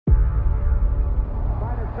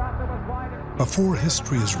Before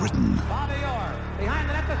history is written,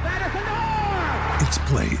 it's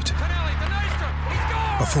played.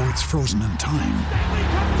 Before it's frozen in time,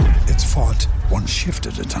 it's fought one shift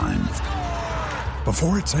at a time.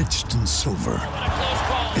 Before it's etched in silver,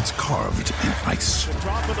 it's carved in ice.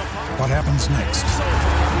 What happens next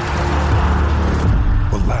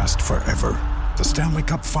will last forever. The Stanley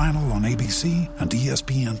Cup Final on ABC and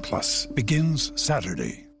ESPN Plus begins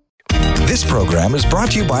Saturday. This program is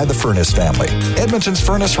brought to you by the Furnace family, Edmonton's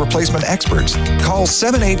furnace replacement experts. Call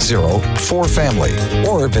 780-4FAMILY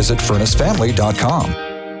or visit furnacefamily.com.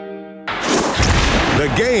 The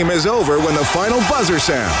game is over when the final buzzer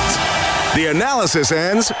sounds. The analysis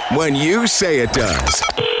ends when you say it does.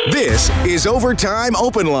 This is Overtime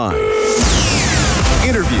Open Line.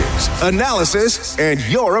 Interviews, analysis, and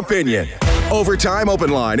your opinion. Overtime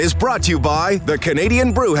Open Line is brought to you by the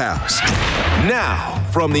Canadian Brew House. Now,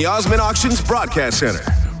 from the Osmond Auctions Broadcast Center,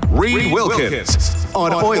 Reed Wilkins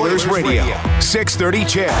on Oilers Radio, 630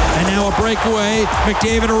 CHED. And now a breakaway.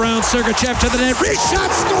 McDavid around Sergachev to the net. Reach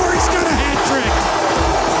shot, score. He's got a hat trick.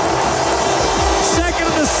 Second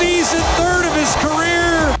of the season, third of his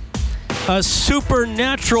career. A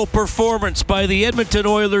supernatural performance by the Edmonton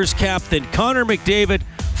Oilers captain, Connor McDavid.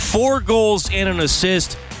 4 goals and an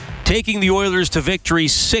assist, taking the Oilers to victory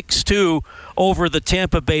 6-2 over the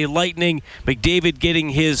Tampa Bay Lightning. McDavid getting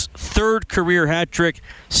his 3rd career hat trick,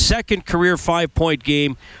 2nd career 5-point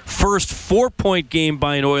game, first 4-point game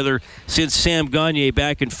by an Oiler since Sam Gagner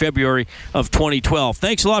back in February of 2012.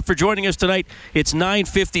 Thanks a lot for joining us tonight. It's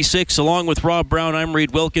 9:56. Along with Rob Brown, I'm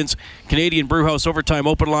Reed Wilkins, Canadian Brewhouse Overtime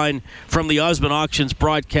Open Line from the Osmond Auctions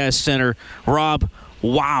Broadcast Center. Rob,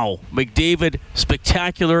 wow, McDavid,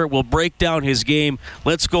 spectacular. We'll break down his game.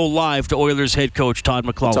 Let's go live to Oilers head coach Todd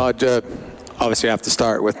McLellan. Todd, obviously I have to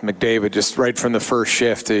start with McDavid. Just right from the first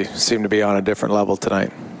shift, he seemed to be on a different level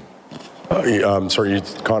tonight. Sorry,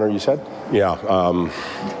 Connor, you said? Yeah.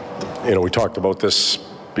 We talked about this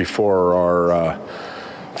before our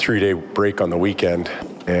 3-day break on the weekend,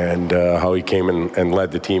 and how he came and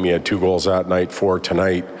led the team. He had 2 goals that night, 4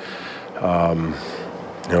 tonight.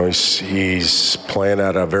 He's playing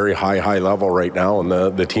at a very high level right now, and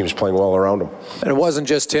the team's playing well around him. And it wasn't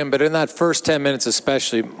just him, but in that first 10 minutes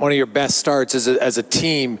especially, one of your best starts as a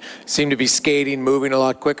team, seemed to be skating, moving a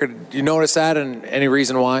lot quicker. Did you notice that, and any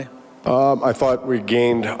reason why? I thought we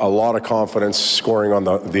gained a lot of confidence scoring on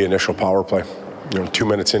the initial power play. 2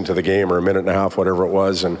 minutes into the game, or a minute and a half, whatever it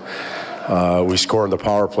was, and we score in the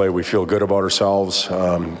power play. We feel good about ourselves,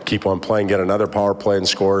 keep on playing, get another power play and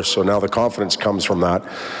score. So now the confidence comes from that.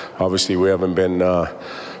 Obviously, we haven't been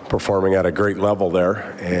performing at a great level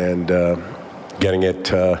there, and getting it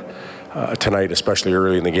tonight, especially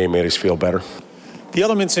early in the game, made us feel better. The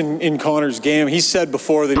elements in Connor's game, he said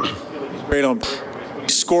before that he's great on. He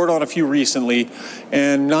scored on a few recently,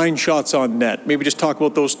 and 9 shots on net. Maybe just talk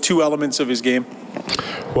about those 2 elements of his game.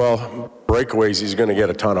 Well, breakaways, he's going to get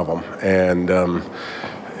a ton of them, and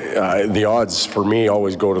the odds for me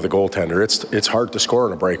always go to the goaltender. It's hard to score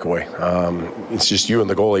in a breakaway. It's just you and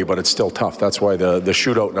the goalie, but it's still tough. That's why the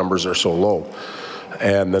shootout numbers are so low.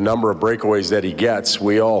 And the number of breakaways that he gets,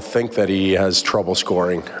 we all think that he has trouble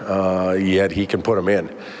scoring, yet he can put them in.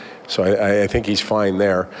 So I think he's fine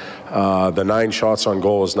there. The 9 shots on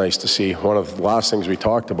goal is nice to see. One of the last things we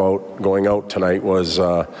talked about going out tonight was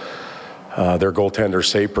their goaltender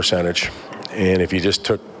save percentage. And if you just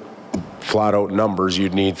took flat out numbers,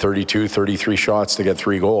 you'd need 32, 33 shots to get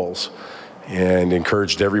 3 goals. And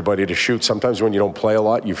encouraged everybody to shoot. Sometimes when you don't play a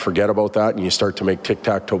lot, you forget about that and you start to make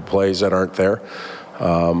tic-tac-toe plays that aren't there.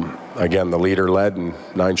 Again, the leader led, and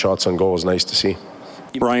 9 shots on goal is nice to see.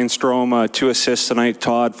 Brian Strome, 2 assists tonight.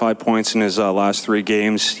 Todd, 5 points in his last 3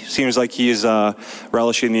 games. Seems like he is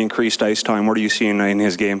relishing the increased ice time. What are you seeing in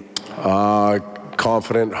his game?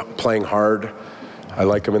 Confident, playing hard. I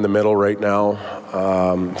like him in the middle right now.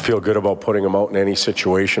 Feel good about putting him out in any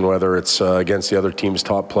situation, whether it's against the other team's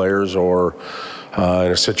top players or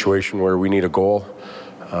in a situation where we need a goal.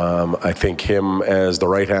 I think him as the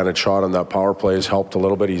right-handed shot on that power play has helped a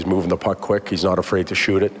little bit. He's moving the puck quick. He's not afraid to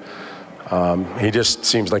shoot it. He just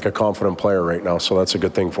seems like a confident player right now, so that's a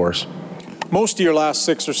good thing for us. Most of your last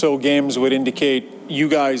 6 or so games would indicate you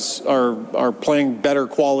guys are playing better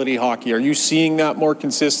quality hockey. Are you seeing that more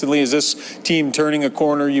consistently? Is this team turning a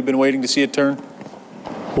corner? You've been waiting to see it turn?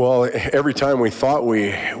 Well, every time we thought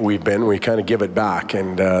we kind of give it back,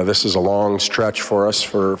 and this is a long stretch for us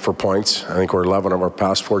for points. I think we're 11 of our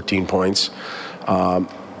past 14 points.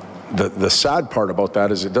 The sad part about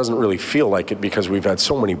that is it doesn't really feel like it because we've had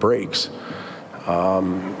so many breaks.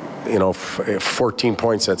 14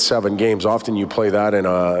 points at 7 games. Often you play that in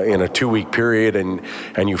a 2-week period,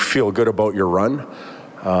 and you feel good about your run.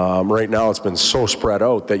 Right now, it's been so spread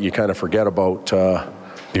out that you kind of forget about the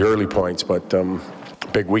early points. But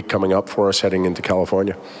big week coming up for us heading into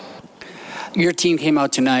California. Your team came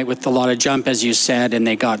out tonight with a lot of jump, as you said, and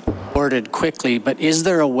they got boarded quickly. But is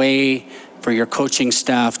there a way for your coaching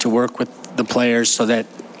staff to work with the players so that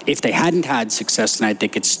if they hadn't had success tonight, they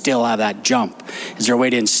could still have that jump? Is there a way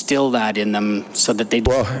to instill that in them so that they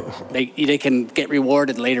can get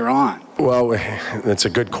rewarded later on? Well, that's a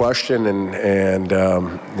good question, and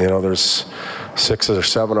there's 6 or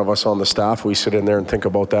 7 of us on the staff. We sit in there and think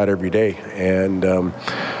about that every day, and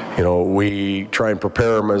we try and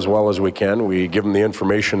prepare them as well as we can. We give them the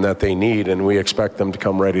information that they need, and we expect them to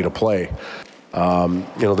come ready to play.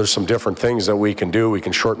 There's some different things that we can do. We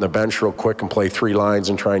can shorten the bench real quick and play 3 lines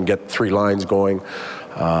and try and get 3 lines going.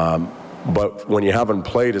 But when you haven't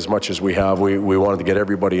played as much as we have, we wanted to get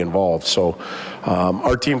everybody involved. So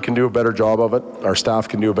our team can do a better job of it. Our staff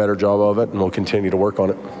can do a better job of it, and we'll continue to work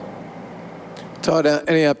on it. Todd,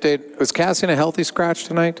 any update? Was Cass in a healthy scratch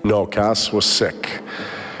tonight? No, Cass was sick.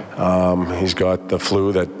 He's got the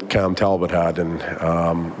flu that Cam Talbot had, and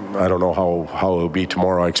I don't know how it'll be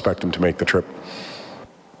tomorrow. I expect him to make the trip.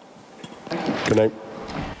 Good night.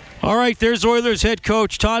 All right, there's Oilers head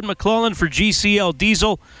coach Todd McLellan for GCL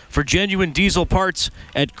Diesel. For genuine diesel parts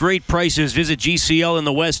at great prices, visit GCL in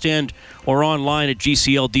the West End or online at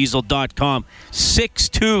GCLDiesel.com.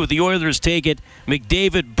 6-2, the Oilers take it.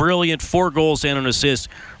 McDavid, brilliant, 4 goals and an assist.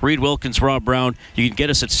 Reed Wilkins, Rob Brown. You can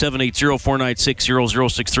get us at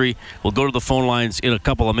 780-496-0063. We'll go to the phone lines in a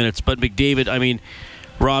couple of minutes. But McDavid, I mean,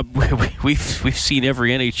 Rob, we've seen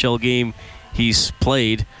every NHL game he's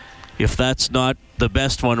played. If that's not the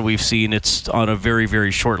best one we've seen, it's on a very,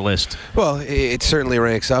 very short list. Well, it certainly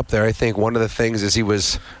ranks up there. I think one of the things is he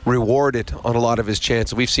was rewarded on a lot of his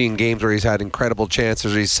chances. We've seen games where he's had incredible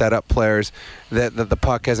chances, where he's set up players that the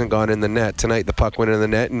puck hasn't gone in the net. Tonight, the puck went in the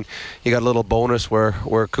net, and you got a little bonus where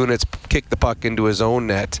Kunitz kicked the puck into his own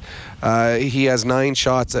net. He has 9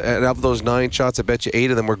 shots, and of those 9 shots, I bet you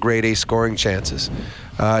 8 of them were grade A scoring chances.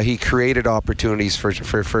 He created opportunities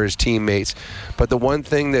for his teammates. But the one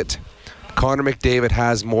thing that Connor McDavid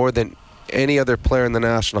has more than any other player in the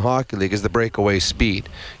National Hockey League is the breakaway speed.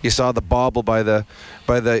 You saw the bobble by the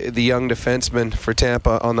young defenseman for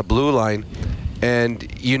Tampa on the blue line, and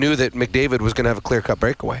you knew that McDavid was going to have a clear-cut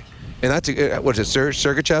breakaway. And that's, what is it,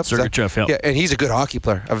 Sergachev? Sergachev, yeah. And he's a good hockey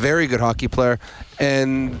player, a very good hockey player.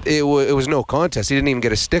 And it was no contest. He didn't even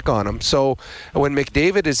get a stick on him. So when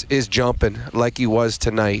McDavid is jumping like he was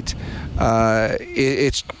tonight,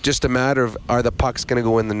 it's just a matter of, are the pucks going to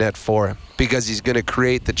go in the net for him? Because he's going to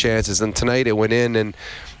create the chances. And tonight it went in, and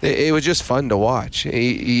it was just fun to watch.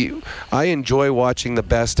 I enjoy watching the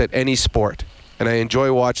best at any sport, and I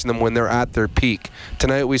enjoy watching them when they're at their peak.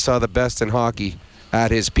 Tonight we saw the best in hockey at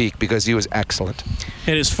his peak because he was excellent.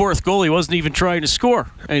 And his 4th goal, he wasn't even trying to score,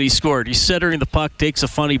 and he scored. He's centering the puck, takes a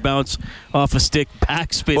funny bounce off a stick,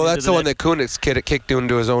 backspin. Well, that's the one that Kunitz kicked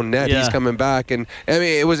into his own net. Yeah. He's coming back, and I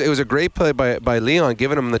mean it was a great play by Leon,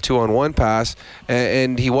 giving him the 2-on-1 pass,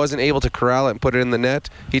 and he wasn't able to corral it and put it in the net.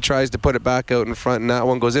 He tries to put it back out in front, and that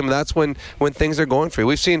one goes in. But that's when things are going for you.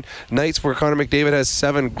 We've seen nights where Connor McDavid has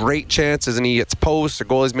 7 great chances, and he gets posts, or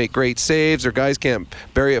goalies make great saves, or guys can't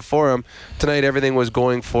bury it for him. Tonight, everything was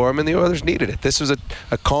going for him, and the Oilers needed it. This was a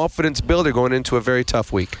confidence builder going into a very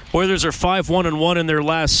tough week. Oilers are 5-1-1 in their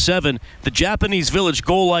last 7. The Japanese Village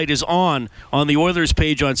goal light is on the Oilers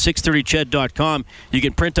page on 630ched.com. You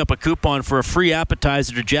can print up a coupon for a free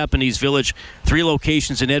appetizer to Japanese Village. 3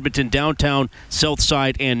 locations in Edmonton, downtown, south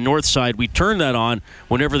side, and north side. We turn that on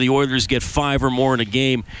whenever the Oilers get 5 or more in a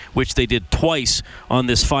game, which they did twice on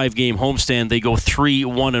this 5-game homestand. They go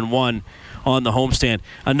 3-1-1 on the homestand.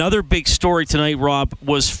 Another big story tonight, Rob,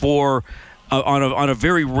 was for on a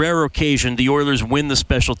very rare occasion, the Oilers win the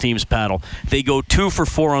special teams battle. They go 2 for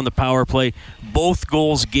 4 on the power play. Both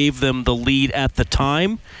goals gave them the lead at the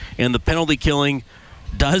time, and the penalty killing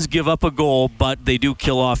does give up a goal, but they do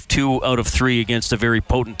kill off 2 out of 3 against a very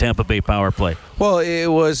potent Tampa Bay power play. Well, it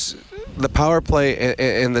was the power play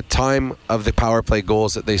and the time of the power play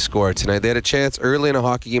goals that they scored tonight. They had a chance early in a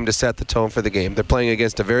hockey game to set the tone for the game. They're playing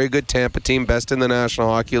against a very good Tampa team, best in the National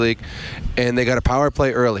Hockey League, and they got a power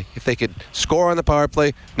play early. If they could score on the power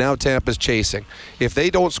play, now Tampa's chasing. If they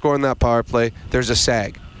don't score on that power play, there's a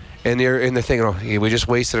sag. And they're thinking, oh, we just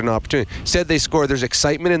wasted an opportunity. Instead, they score. There's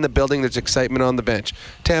excitement in the building. There's excitement on the bench.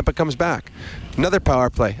 Tampa comes back. Another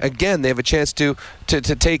power play. Again, they have a chance to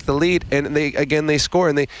to take the lead, and they score,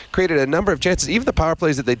 and they created a number of chances. Even the power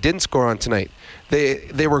plays that they didn't score on tonight,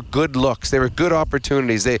 they were good looks. They were good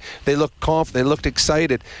opportunities. They looked confident. They looked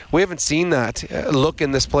excited. We haven't seen that look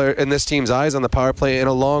in this team's eyes on the power play in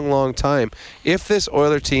a long time. If this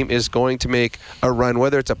Oiler team is going to make a run,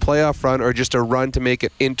 whether it's a playoff run or just a run to make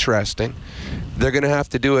it interesting, they're going to have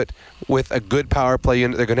to do it with a good power play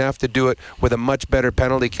unit. They're going to have to do it with a much better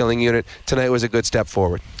penalty killing unit. Tonight was a good step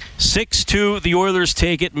forward. 6-2, the Oilers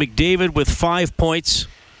take it. McDavid with 5 points.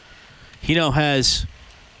 He now has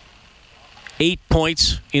 8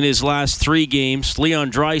 points in his last 3 games.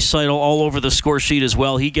 Leon Draisaitl all over the score sheet as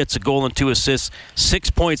well. He gets a goal and 2 assists.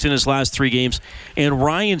 6 points in his last 3 games. And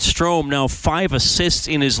Ryan Strome now 5 assists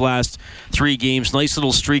in his last 3 games. Nice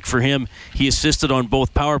little streak for him. He assisted on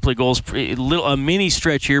both power play goals. A mini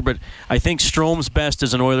stretch here, but I think Strome's best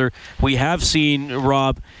as an Oiler. We have seen,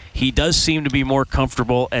 Rob, he does seem to be more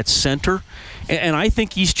comfortable at center. And I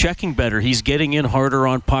think he's checking better. He's getting in harder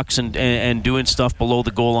on pucks and doing stuff below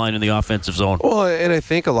the goal line in the offensive zone. Well, and I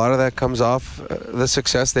think a lot of that comes off the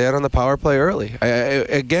success they had on the power play early.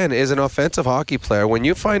 Again, as an offensive hockey player, when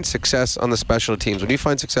you find success on the special teams, when you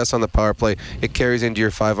find success on the power play, it carries into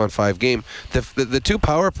your 5-on-5 game. The 2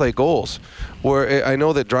 power play goals were, I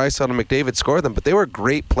know that Draisaitl and McDavid scored them, but they were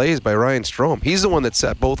great plays by Ryan Strome. He's the one that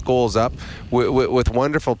set both goals up with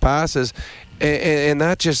wonderful passes. And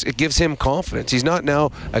that just, it gives him confidence. He's not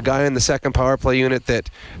now a guy in the second power play unit that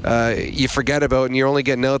you forget about and you're only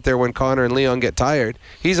getting out there when Connor and Leon get tired.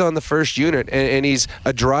 He's on the first unit, and he's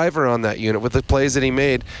a driver on that unit with the plays that he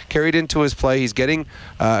made carried into his play. He's getting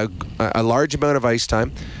a large amount of ice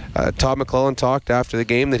time. Todd McClellan talked after the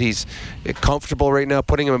game that he's comfortable right now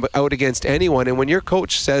putting him out against anyone. And when your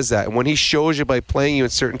coach says that, and when he shows you by playing you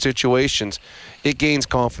in certain situations, it gains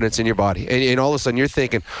confidence in your body. And all of a sudden you're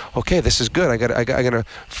thinking, okay, this is good. I got to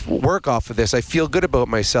work off of this. I feel good about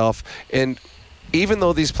myself. And even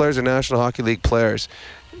though these players are National Hockey League players,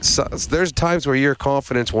 so there's times where your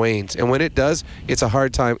confidence wanes, and when it does, it's a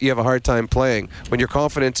hard time. You have a hard time playing. When your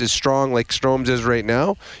confidence is strong, like Strome's is right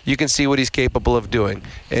now, you can see what he's capable of doing.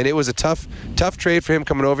 And it was a tough trade for him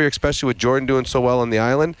coming over here, especially with Jordan doing so well on the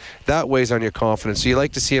island. That weighs on your confidence. So you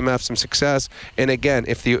like to see him have some success. And again,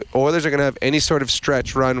 if the Oilers are going to have any sort of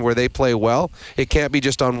stretch run where they play well, it can't be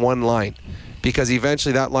just on one line, because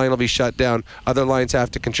eventually that line will be shut down. Other lines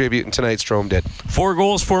have to contribute, and tonight Strome did. 4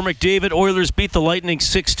 goals for McDavid. Oilers beat the Lightning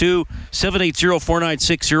 6-2.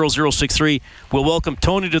 780-496-0063. We'll welcome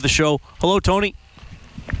Tony to the show. Hello, Tony.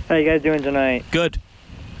 How you guys doing tonight? Good.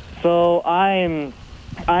 So I'm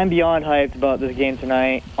beyond hyped about this game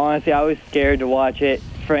tonight. Honestly, I was scared to watch it,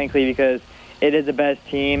 frankly, because it is the best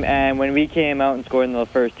team, and when we came out and scored in the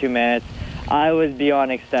first 2 minutes, I was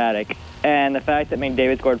beyond ecstatic. And the fact that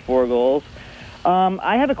McDavid scored 4 goals,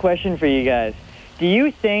 I have a question for you guys. Do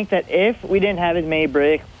you think that if we didn't have as many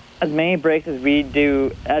breaks as we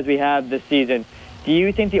have this season, do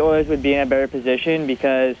you think the Oilers would be in a better position?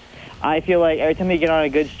 Because I feel like every time we get on a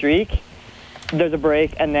good streak, there's a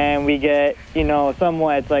break, and then we get,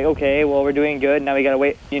 somewhat, it's like, okay, well, we're doing good, now we got to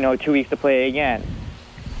wait, 2 weeks to play again.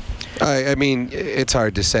 I mean, it's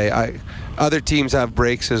hard to say. Other teams have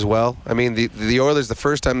breaks as well. I mean, the Oilers, the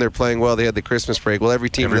first time they're playing well, they had the Christmas break. Well, every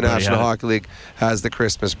team in the National Hockey League has the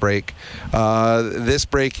Christmas break. This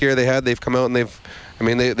break here they've come out and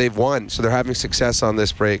they've won, so they're having success on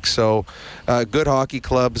this break. So good hockey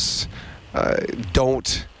clubs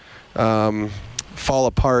don't fall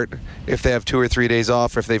apart if they have 2 or 3 days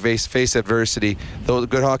off, or if they face adversity. Those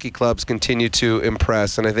good hockey clubs continue to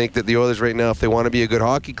impress, and I think that the Oilers right now, if they want to be a good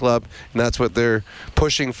hockey club, and that's what they're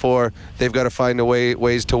pushing for, they've got to find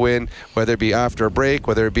ways to win, whether it be after a break,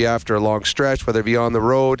 whether it be after a long stretch, whether it be on the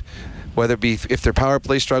road, whether it be if their power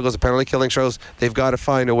play struggles, the penalty killing struggles. They've got to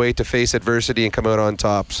find a way to face adversity and come out on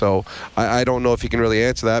top. So I don't know if you can really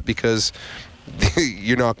answer that, because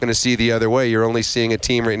you're not going to see the other way. You're only seeing a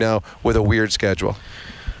team right now with a weird schedule.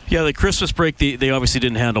 Yeah, the Christmas break, they obviously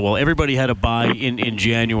didn't handle well. Everybody had a bye in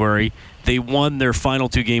January. They won their final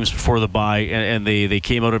 2 games before the bye, and they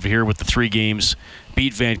came out of here with the 3 games,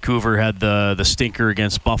 beat Vancouver, had the stinker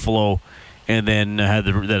against Buffalo, and then had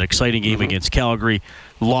that exciting game against Calgary,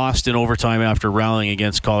 lost in overtime after rallying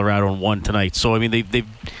against Colorado, and won tonight. So, I mean, they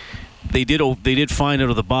did find out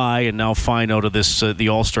of the bye, and now find out of this the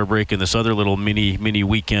All-Star break and this other little mini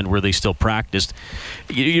weekend where they still practiced.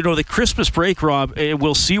 The Christmas break, Rob,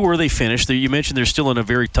 we'll see where they finish. You mentioned they're still in a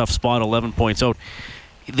very tough spot, 11 points out.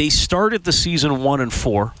 They started the season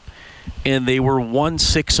 1-4, and they were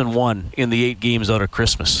 1-6-1 in the 8 games out of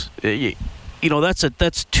Christmas. That's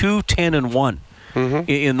 2-10-1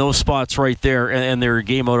 in those spots right there, and they're a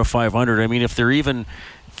game out of 500. I mean, if they're even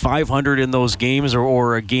 .500 in those games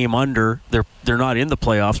or a game under, they're not in the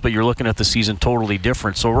playoffs, but you're looking at the season totally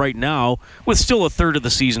different. So right now, with still a third of the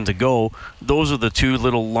season to go, those are the two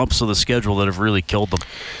little lumps of the schedule that have really killed them.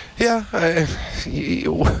 Yeah,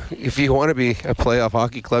 if you want to be a playoff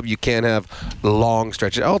hockey club, you can't have long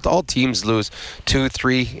stretches. All teams lose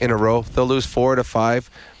 2-3 in a row. They'll lose 4 to 5.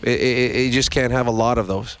 You just can't have a lot of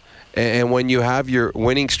those. And when you have your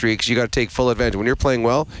winning streaks, you got to take full advantage. When you're playing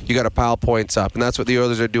well, you got to pile points up, and that's what the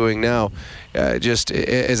Oilers are doing now. Just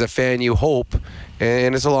as a fan, you hope,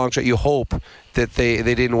 and it's a long shot, you hope that they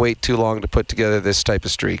didn't wait too long to put together this type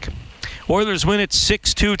of streak. Oilers win it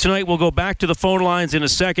 6-2 tonight. We'll go back to the phone lines in a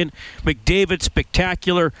second. McDavid,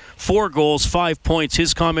 spectacular. 4 goals, 5 points.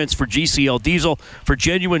 His comments for GCL Diesel. For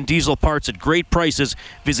genuine diesel parts at great prices,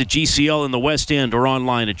 visit GCL in the West End or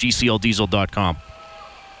online at GCLDiesel.com.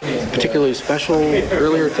 Particularly special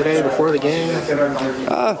earlier today before the game?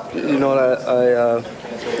 You know what,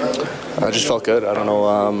 I just felt good. I don't know,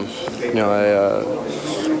 I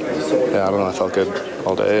don't know, I felt good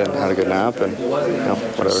all day and had a good nap and,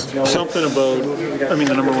 whatever. Something about,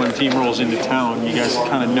 the number one team rolls into town. You guys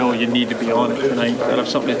kind of know you need to be on it tonight. That have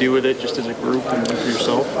something to do with it, just as a group and for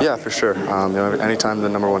yourself? Yeah, for sure. Anytime the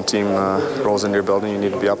number one team rolls into your building, you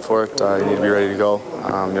need to be up for it. You need to be ready to go.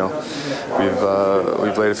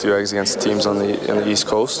 We've laid a few eggs against teams on the East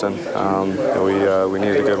Coast, and we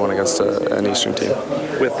needed a good one against an Eastern team.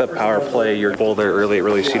 With the power play, your goal there early, it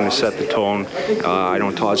really seemed to set the tone. I know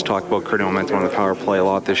Todd's talked about creating momentum on the power play a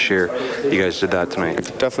lot this year. You guys did that tonight.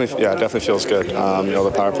 It definitely feels good.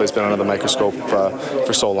 The power play's been under the microscope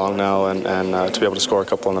for so long now, and to be able to score a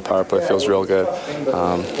couple on the power play feels real good.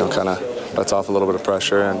 Kind of lets off a little bit of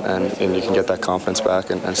pressure, and you can get that confidence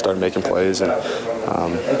back and start making plays. And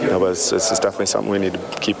but it's definitely something we need to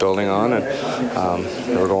keep building on. And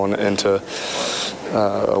we're going into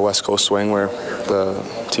a West Coast swing where the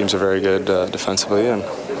teams are very good defensively, and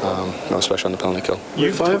especially on the penalty kill.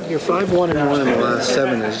 You're 5-1-1 in the last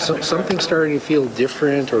 7. Is something starting to feel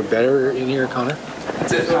different or better in here, Connor?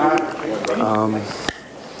 The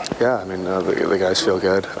guys feel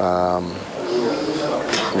good.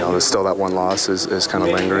 There's still that one loss is kind of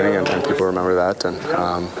lingering, and people remember that, and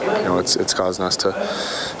it's causing us to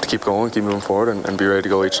keep going, keep moving forward, and be ready to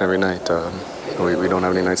go each and every night. We don't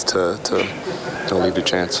have any nights to leave to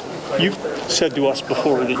chance. You've said to us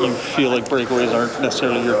before that you feel like breakaways aren't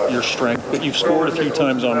necessarily your strength, but you've scored a few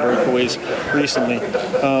times on breakaways recently.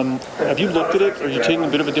 Have you looked at it? Are you taking a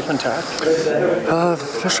bit of a different tack?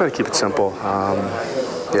 Just try to keep it simple. I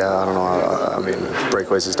don't know.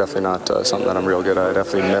 Breakaways is definitely not something that I'm real good at. I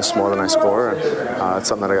definitely miss more than I score, and it's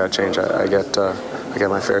something that I got to change. I get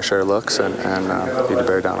my fair share of looks, and need to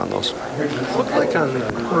bear down on those. It looked like on the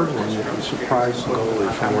third one you surprised the goalie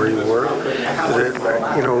from where you were.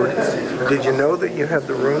 Did you know that you had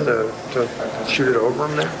the room to shoot it over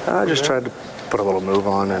him there? I just tried to put a little move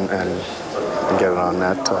on and get it on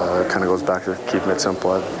net. It kind of goes back to keeping it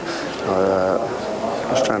simple.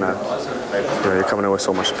 Just trying to. You're coming in with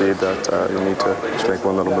so much speed that you need to just make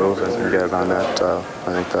one little move and get it on net. I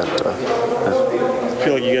think that. I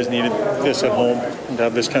feel like you guys needed this at home and to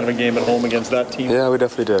have this kind of a game at home against that team. Yeah, we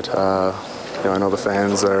definitely did. I know the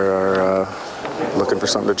fans are looking for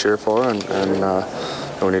something to cheer for, and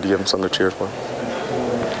we need to give them something to cheer for.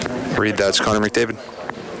 Reed, that's Connor McDavid.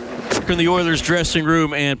 In the Oilers dressing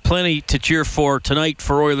room, and plenty to cheer for tonight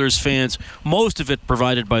for Oilers fans. Most of it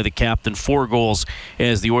provided by the captain. 4 goals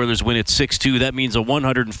as the Oilers win it 6-2. That means a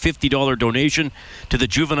 $150 donation to the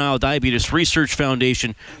Juvenile Diabetes Research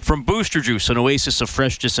Foundation from Booster Juice, an oasis of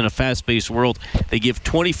freshness in a fast-paced world. They give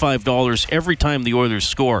 $25 every time the Oilers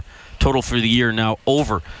score. Total for the year now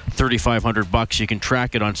over $3,500. You can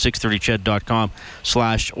track it on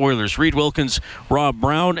 630ched.com/Oilers. Reed Wilkins, Rob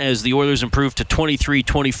Brown, as the Oilers improve to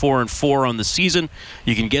 23-24-4 on the season.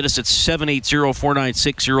 You can get us at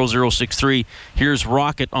 780-496-0063. Here's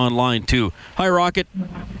Rocket on line 2. Hi, Rocket.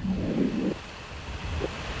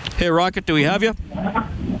 Hey, Rocket, do we have you?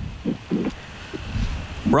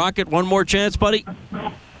 Rocket, one more chance, buddy.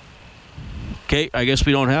 Okay, I guess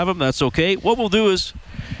we don't have him. That's okay. What we'll do is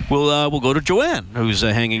we'll go to Joanne, who's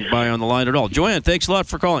hanging by on the line at all. Joanne, thanks a lot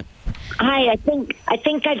for calling. Hi, I think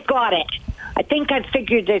I've got it. I think I've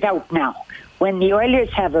figured it out now. When the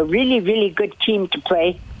Oilers have a really, really good team to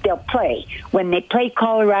play, they'll play. When they play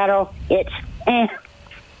Colorado, it's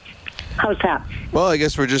How's that? Well, I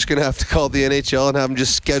guess we're just going to have to call the NHL and have them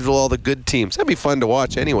just schedule all the good teams. That'd be fun to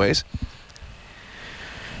watch anyways.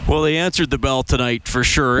 Well, they answered the bell tonight for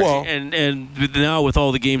sure. Well, and now with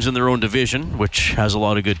all the games in their own division, which has a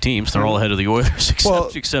lot of good teams, they're all ahead of the Oilers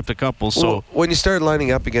except a couple. So when you start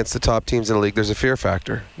lining up against the top teams in the league, there's a fear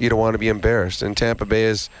factor. You don't want to be embarrassed. And Tampa Bay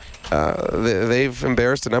is they've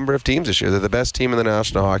embarrassed a number of teams this year. They're the best team in the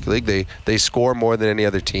National Hockey League. They score more than any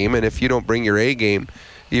other team. And if you don't bring your A game,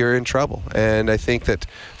 you're in trouble. And I think that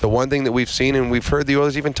the one thing that we've seen, and we've heard the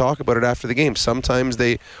Oilers even talk about it after the game, sometimes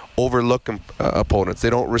they overlook opponents. They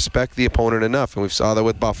don't respect the opponent enough. And we saw that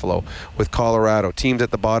with Buffalo, with Colorado, teams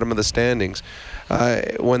at the bottom of the standings.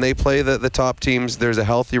 When they play the top teams, there's a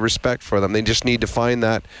healthy respect for them. They just need to find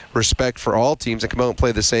that respect for all teams and come out and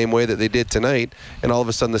play the same way that they did tonight, and all of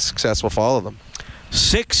a sudden the success will follow them.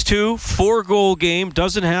 6-2, 4-goal game.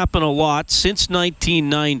 Doesn't happen a lot since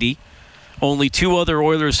 1990. Only two other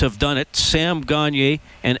Oilers have done it, Sam Gagner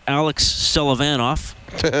and Alex Selivanov,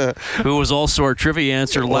 who was also our trivia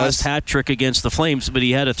answer last hat trick against the Flames, but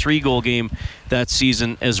he had a 3-goal game that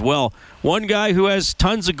season as well. One guy who has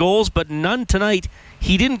tons of goals, but none tonight.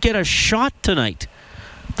 He didn't get a shot tonight.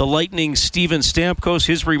 The Lightning, Steven Stamkos,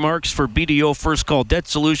 his remarks for BDO First Call Debt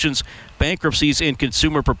Solutions, bankruptcies and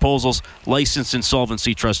consumer proposals, licensed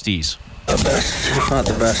insolvency trustees. The best, if not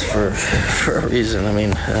the best, for a reason. I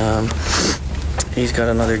mean, he's got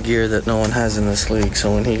another gear that no one has in this league.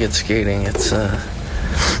 So when he gets skating, it's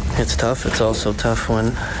tough. It's also tough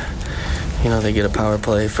when they get a power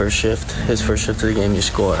play first shift. His first shift of the game, you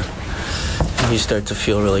score, and you start to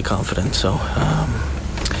feel really confident. So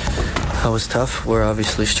that was tough. We're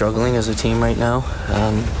obviously struggling as a team right now,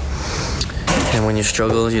 and when you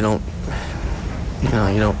struggle, you don't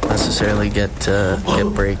necessarily get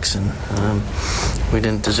breaks, and we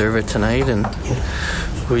didn't deserve it tonight, and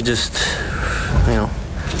we just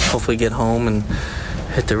hopefully get home and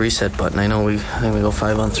hit the reset button. I think we go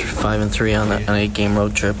 5-3 on an 8-game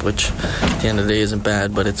road trip, which at the end of the day isn't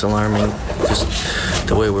bad, but it's alarming just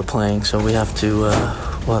the way we're playing. So we have to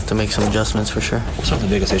we'll have to make some adjustments for sure. What's some of the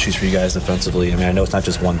biggest issues for you guys defensively? I mean, I know it's not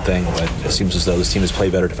just one thing, but it seems as though this team has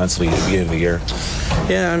played better defensively at the beginning of the year.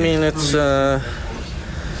 Yeah, I mean, it's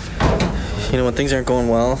when things aren't going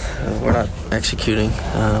well, we're not executing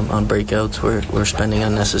on breakouts. We're spending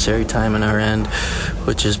unnecessary time on our end,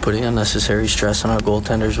 which is putting unnecessary stress on our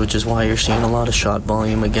goaltenders, which is why you're seeing a lot of shot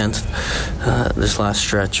volume against this last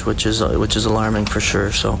stretch, which is alarming for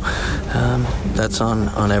sure. So that's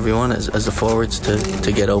on everyone as the forwards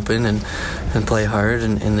to get open and play hard,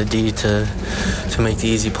 and the D to make the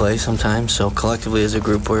easy play sometimes. So collectively as a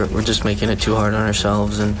group, we're just making it too hard on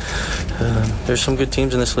ourselves, and there's some good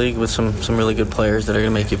teams in this league with some really good players that are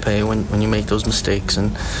going to make you pay when you make those mistakes,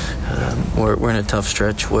 and we're in a tough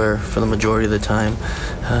stretch where for the majority of the time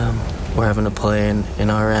we're having to play in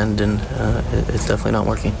our end, and it's definitely not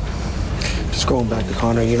working. Just going back to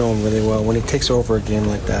Connor, you know him really well. When he takes over a game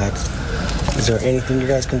like that, is there anything you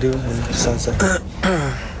guys can do in sunset?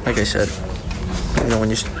 Like I said, when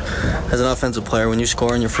you, as an offensive player, when you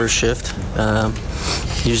score in your first shift,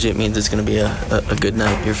 usually it means it's going to be a good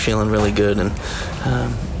night. You're feeling really good, and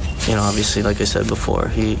obviously, like I said before,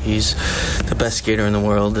 he's the best skater in the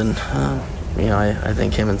world, and I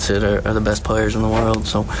think him and Sid are the best players in the world.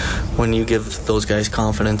 So when you give those guys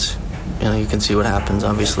confidence, you can see what happens.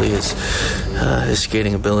 Obviously, his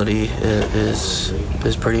skating ability is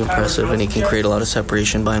pretty impressive, and he can create a lot of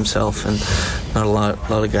separation by himself, and not a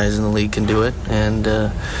lot of guys in the league can do it. And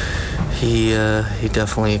he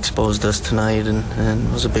definitely exposed us tonight,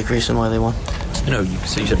 and was a big reason why they won. You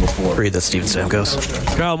said before. Read that Steven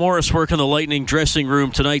Stamkos. Kyle Morris working the Lightning dressing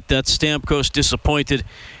room tonight. That Stamkos disappointed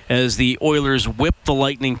as the Oilers whipped the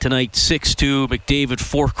Lightning tonight 6-2. McDavid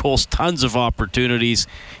 4 goals, tons of opportunities.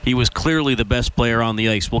 He was clearly the best player on the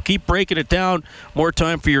ice. We'll keep breaking it down. More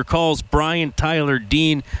time for your calls. Brian, Tyler,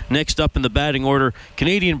 Dean. Next up in the batting order,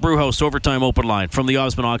 Canadian Brewhouse Overtime Open Line from the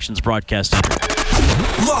Osmond Auctions Broadcast Center.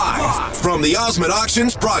 Live from the Osmond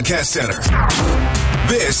Auctions Broadcast Center.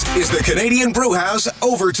 This is the Canadian Brewhouse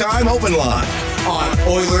Overtime Open Line on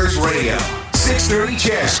Oilers Radio. 6:30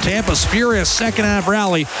 CHED. Tampa's furious second half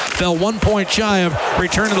rally fell 1 point shy of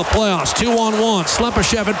return to the playoffs. 2-on-1.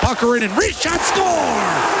 Slepyshev and Puckarinen. Reshot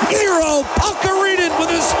score! Eero Puckarinen with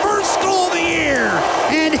his first goal of the year.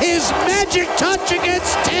 And his magic touch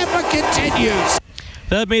against Tampa continues.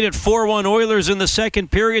 That made it 4-1 Oilers in the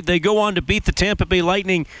second period. They go on to beat the Tampa Bay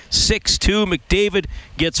Lightning 6-2. McDavid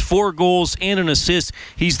gets 4 goals and an assist.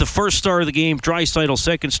 He's the first star of the game. Draisaitl,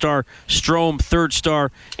 second star. Strome, third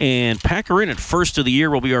star. And Puckarinen, first of the year,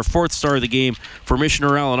 will be our fourth star of the game for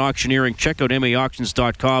Missioner Allen Auctioneering. Check out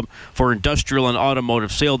maauctions.com for industrial and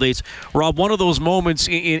automotive sale dates. Rob, one of those moments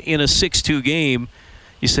in a 6-2 game,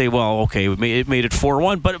 you say, well, okay, it made it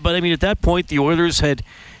 4-1. But I mean, at that point, the Oilers had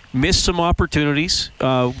missed some opportunities.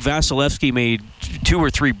 Vasilevsky made 2 or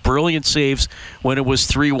 3 brilliant saves when it was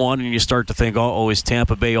 3-1, and you start to think, is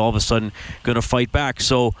Tampa Bay all of a sudden going to fight back?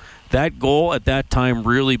 So that goal at that time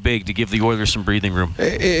really big to give the Oilers some breathing room.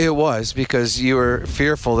 It was, because you were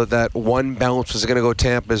fearful that one bounce was going to go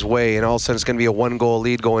Tampa's way, and all of a sudden it's going to be a 1-goal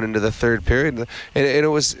lead going into the third period. And it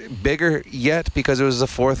was bigger yet because it was the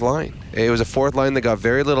fourth line. It was a fourth line that got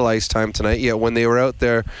very little ice time tonight, yet when they were out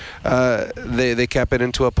there, they kept it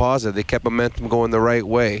into a positive. They kept momentum going the right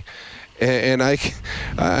way. And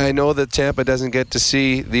I know that Tampa doesn't get to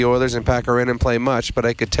see the Oilers and Pakarinen play much, but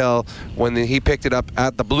I could tell when he picked it up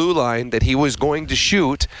at the blue line that he was going to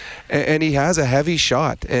shoot, and he has a heavy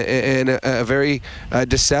shot and a very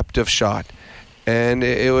deceptive shot. And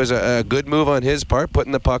it was a good move on his part,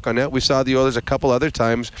 putting the puck on net. We saw the Oilers a couple other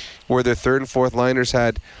times where their third and fourth liners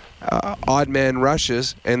had odd man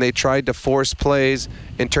rushes, and they tried to force plays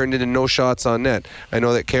and turned into no shots on net. I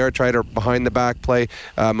know that Kara tried a behind the back play.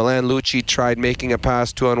 Milan Lucic tried making a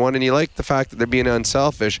pass 2-on-1, and you like the fact that they're being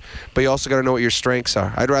unselfish, but you also got to know what your strengths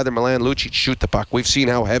are. I'd rather Milan Lucic shoot the puck. We've seen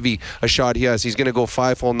how heavy a shot he has. He's going to go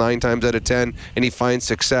 5-hole 9 times out of 10, and he finds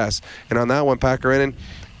success. And on that one, Pakarinen,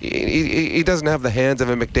 he doesn't have the hands of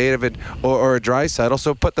a McDavid or a Draisaitl,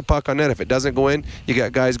 so put the puck on net. If it doesn't go in, you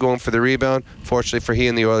got guys going for the rebound. Fortunately for he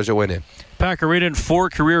and the Oilers are winning. Pakarinen, 4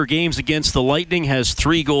 career games against the Lightning, has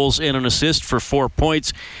 3 goals and an assist for 4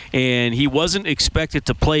 points, and he wasn't expected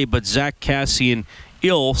to play, but Zach Kassian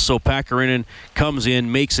ill, so Pakarinen comes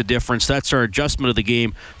in, makes a difference. That's our adjustment of the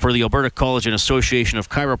game for the Alberta College and Association of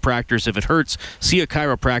Chiropractors. If it hurts, see a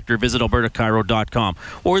chiropractor. Visit albertachiro.com.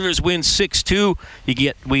 Oilers win 6-2.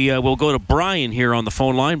 We'll go to Brian here on the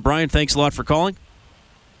phone line. Brian, thanks a lot for calling.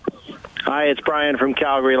 Hi, it's Brian from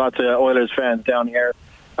Calgary. Lots of Oilers fans down here.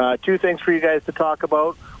 2 things for you guys to talk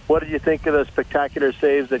about. What did you think of the spectacular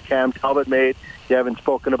saves that Cam Talbot made? You haven't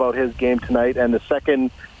spoken about his game tonight. And the second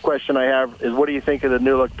question I have is, what do you think of the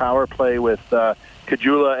new look power play with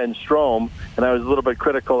Kajula and Strome? And I was a little bit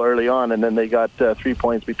critical early on, and then they got 3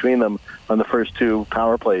 points between them on the first 2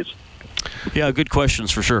 power plays. Yeah, good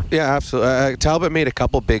questions for sure. Yeah, absolutely. Talbot made a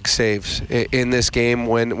couple big saves in this game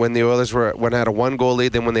when the Oilers had a 1-goal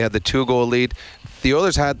lead, then when they had the 2-goal lead. The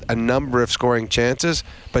Oilers had a number of scoring chances,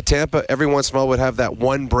 but Tampa every once in a while would have that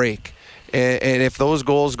one break. And if those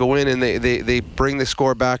goals go in and they bring the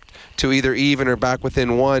score back to either even or back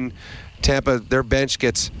within 1, Tampa, their bench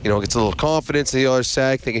gets a little confidence. The Oilers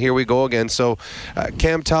sag, thinking, here we go again. So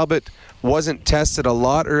Cam Talbot wasn't tested a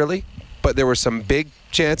lot early, but there were some big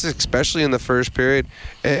chances, especially in the first period,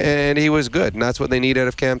 and he was good, and that's what they need out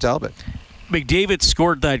of Cam Talbot. McDavid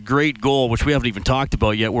scored that great goal, which we haven't even talked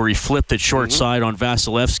about yet, where he flipped it short side on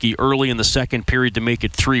Vasilevsky early in the second period to make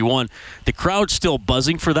it 3-1. The crowd's still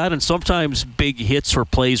buzzing for that, and sometimes big hits or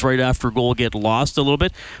plays right after a goal get lost a little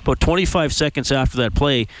bit. But 25 seconds after that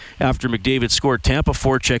play, after McDavid scored, Tampa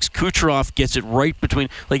forechecks. Kucherov gets it right between.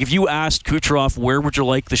 Like, if you asked Kucherov, where would you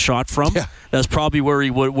like the shot from? Yeah. That's probably where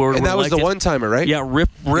he would. And that was the one-timer, right? Yeah, rip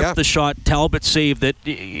the shot. Talbot saved it.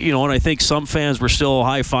 And I think some fans were still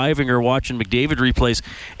high-fiving or watching McDavid replays,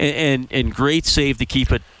 and great save to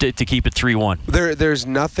keep it 3-1. There's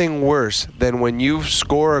nothing worse than when you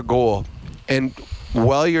score a goal and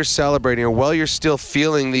while you're celebrating or while you're still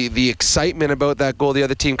feeling the excitement about that goal, the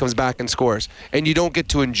other team comes back and scores, and you don't get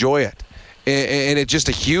to enjoy it. And it's just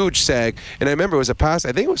a huge sag. And I remember it was a pass.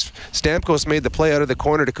 I think it was Stamkos made the play out of the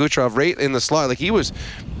corner to Kucherov right in the slot. Like, he was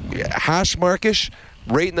hash markish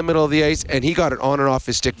right in the middle of the ice, and he got it on and off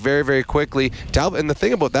his stick very, very quickly. Talbot, and the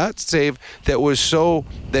thing about that save that was so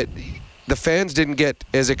that the fans didn't get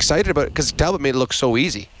as excited about it, because Talbot made it look so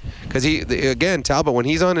easy. Because Talbot, when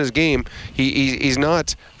he's on his game, he's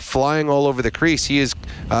not flying all over the crease. He is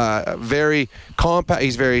very compact.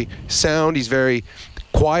 He's very sound. He's very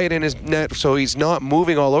quiet in his net, so he's not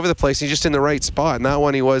moving all over the place. He's just in the right spot, and that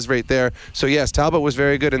one he was right there. So yes, Talbot was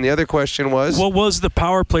very good. And the other question was, what was the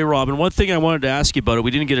power play, Robin? One thing I wanted to ask you about it,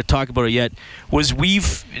 we didn't get to talk about it yet, was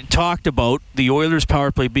we've talked about the Oilers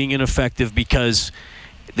power play being ineffective because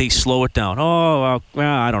they slow it down.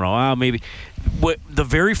 I don't know, maybe the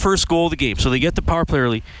very first goal of the game, so they get the power play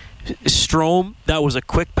early. Strome, that was a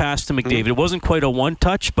quick pass to McDavid. It wasn't quite a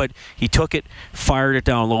one-touch, but he took it, fired it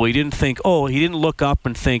down low. He didn't think, he didn't look up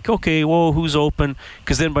and think, okay, well, who's open?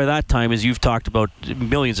 Because then by that time, as you've talked about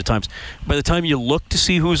millions of times, by the time you look to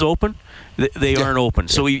see who's open, they aren't open.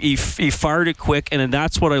 So he fired it quick, and then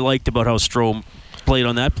that's what I liked about how Strome played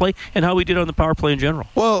on that play and how he did on the power play in general.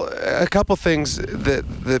 Well, a couple things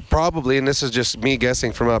that probably, and this is just me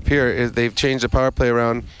guessing from up here, is they've changed the power play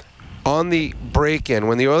around. on the break-in,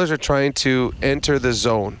 when the Oilers are trying to enter the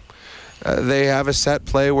zone, they have a set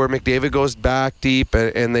play where McDavid goes back deep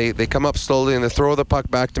and they come up slowly and they throw the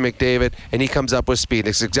puck back to McDavid and he comes up with speed.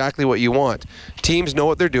 It's exactly what you want. Teams know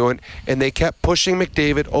what they're doing, and they kept pushing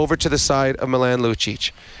McDavid over to the side of Milan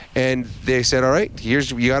Lucic. And they said, all right,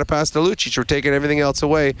 you got to pass to Lucic. We're taking everything else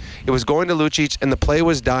away. It was going to Lucic, and the play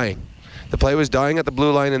was dying. The play was dying at the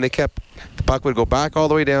blue line, and the puck would go back all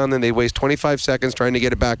the way down, then they waste 25 seconds trying to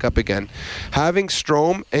get it back up again. Having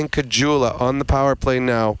Strome and Caggiula on the power play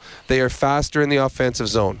now, they are faster in the offensive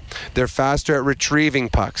zone. They're faster at retrieving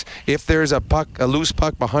pucks. If there's a loose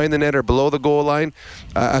puck behind the net or below the goal line,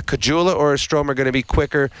 a Caggiula or a Strome are going to be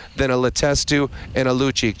quicker than a Letestu and a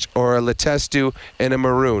Lucic, or a Letestu and a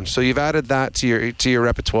Maroon. So you've added that to your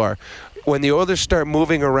repertoire. When the Oilers start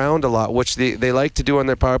moving around a lot, which they like to do on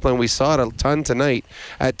their power play, and we saw it a ton tonight,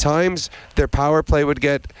 at times their power play would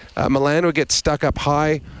get, Milan would get stuck up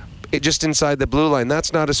high, just inside the blue line.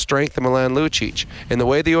 That's not a strength of Milan Lucic. And the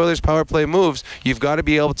way the Oilers power play moves, you've got to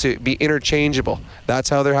be able to be interchangeable. That's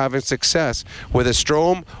how they're having success. With a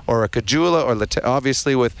Strome or a Caggiula, or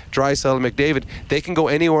obviously with Draisaitl and McDavid, they can go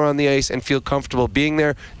anywhere on the ice and feel comfortable being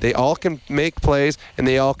there. They all can make plays, and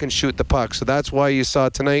they all can shoot the puck. So that's why you saw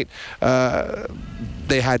tonight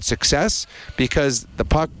they had success, because the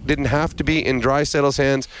puck didn't have to be in Draisaitl's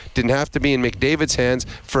hands, didn't have to be in McDavid's hands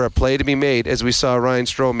for a play to be made, as we saw Ryan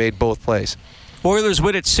Strome made both plays. Oilers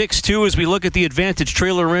win at 6-2 as we look at the Advantage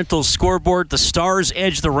Trailer Rentals scoreboard. The Stars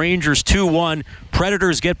edge the Rangers 2-1.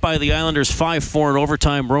 Predators get by the Islanders 5-4 in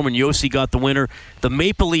overtime. Roman Josi got the winner. The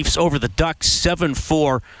Maple Leafs over the Ducks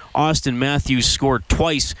 7-4. Austin Matthews scored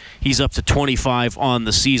twice. He's up to 25 on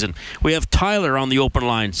the season. We have Tyler on the open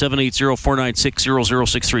line,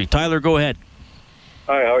 780-496-0063. Tyler, go ahead.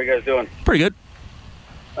 Hi, how are you guys doing? Pretty good.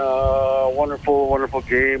 Wonderful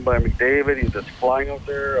game by McDavid. He's just flying out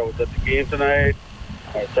there. I was at the game tonight.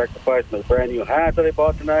 I sacrificed my brand new hat that I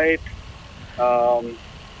bought tonight. I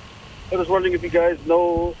was wondering if you guys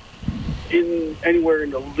know anywhere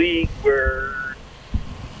in the league where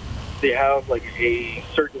they have like a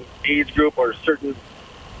certain age group or certain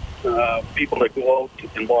people that go out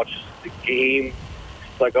and watch the game.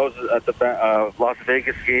 Like I was at the Las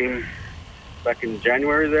Vegas game back in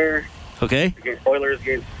January there. Okay. Against Oilers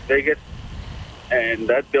against Vegas. And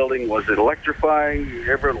that building was electrifying.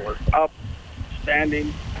 Everyone was up,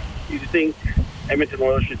 standing. Do you think Edmonton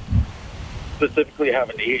Oilers should specifically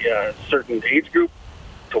have a certain age group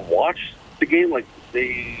to watch the game, like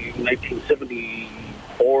the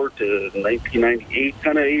 1974 to 1998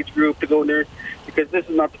 kind of age group to go in there? Because this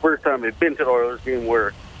is not the first time they've been to the Oilers game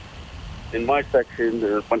where in my section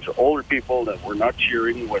there's a bunch of older people that were not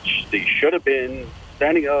cheering, which they should have been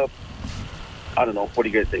standing up. I don't know. What do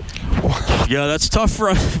you guys think? Yeah, that's tough for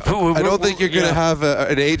us. I don't think you're going to have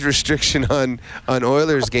an age restriction on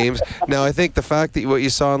Oilers games. Now, I think the fact that what you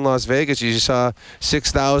saw in Las Vegas, you saw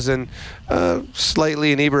 6,000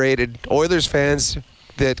 slightly inebriated Oilers fans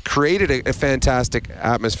that created a fantastic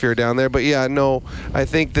atmosphere down there. But yeah, no, I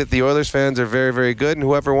think that the Oilers fans are very, very good, and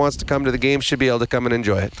whoever wants to come to the game should be able to come and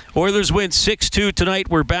enjoy it. Oilers win 6-2 tonight.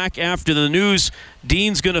 We're back after the news.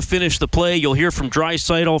 Dean's going to finish the play. You'll hear from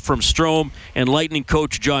Draisaitl, from Strome, and Lightning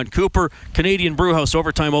coach John Cooper. Canadian Brewhouse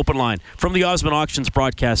Overtime Open Line from the Osmond Auctions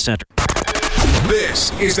Broadcast Center.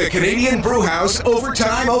 This is the Canadian Brewhouse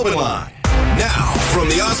Overtime Open Line. Now, from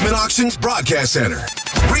the Osmond Auctions Broadcast Center,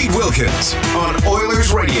 Reed Wilkins on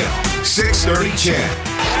Oilers Radio, 630 CHED.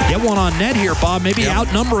 Get one on net here, Bob. Maybe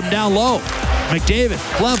outnumber him down low. McDavid,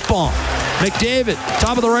 left bomb. McDavid,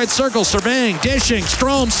 top of the right circle, surveying, dishing,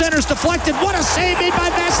 Strome, center's deflected. What a save made by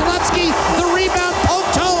Vasilevsky. The rebound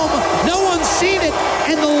poked home. No one's seen it.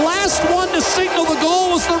 And the last one to signal the goal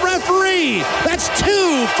was the referee. That's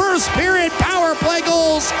 2 first-period power play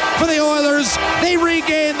goals for the Oilers. They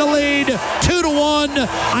regain the lead, 2-1.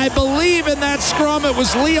 I believe in that scrum it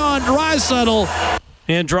was Leon Draisaitl.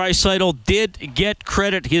 And Draisaitl did get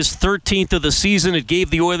credit, his 13th of the season. It gave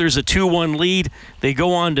the Oilers a 2-1 lead. They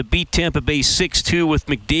go on to beat Tampa Bay 6-2 with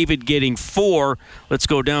McDavid getting 4. Let's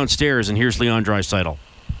go downstairs, and here's Leon Draisaitl.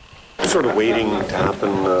 Sort of waiting to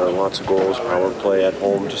happen, lots of goals, power play at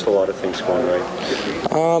home, just a lot of things going right.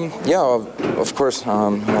 Yeah, of course.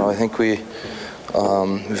 I think we've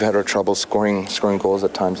had our trouble scoring goals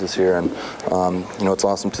at times this year, and it's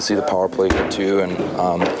awesome to see the power play get 2 and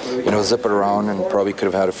zip it around, and probably could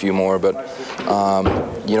have had a few more, but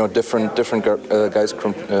different guys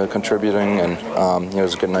contributing, and it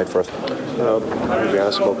was a good night for us. We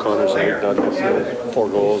asked about Connor's night, not just 4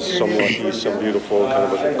 goals, some lucky, some beautiful, kind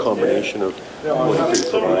of a combination of what he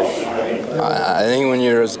can provide. I think when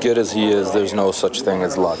you're as good as he is, there's no such thing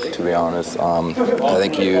as luck, to be honest. I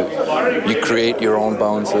think you create your own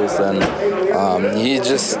bounces, and he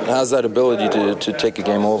just has that ability to take a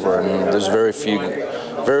game over, and there's very few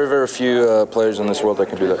players in this world that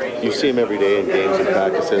can do that. You see him every day in games and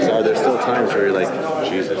practices. Are there still times where you're like,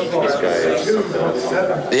 Jesus, this guy is...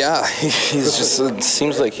 Yeah, he's just, it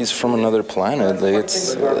seems like he's from another planet. Like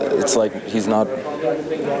it's like he's not,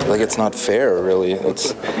 like it's not fair, really.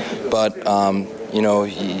 But you know,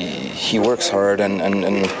 he works hard, and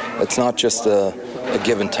it's not just a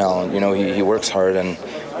given talent. You know, he works hard, and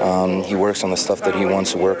he works on the stuff that he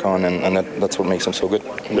wants to work on, and that's what makes him so good.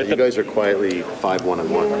 You guys are quietly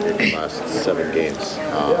 5-1-1 in the last 7 games.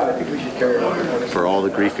 For all the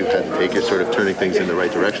grief you've had to take, you're sort of turning things in the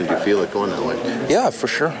right direction. Do you feel it going that way? Yeah, for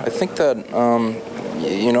sure. I think that,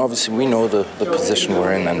 you know, obviously we know the position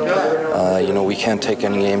we're in, and, you know, we can't take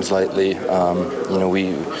any games lightly. You know,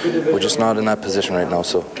 we're just not in that position right now,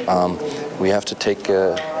 so we have to take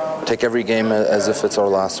every game as if it's our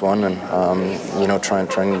last one, and you know, try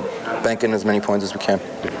and bank in as many points as we can.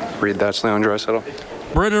 Read that's Leon Draisaitl.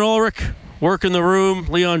 Brendan Ulrich, work in the room.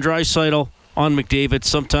 Leon Draisaitl on McDavid.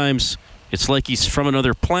 Sometimes it's like he's from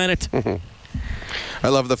another planet. I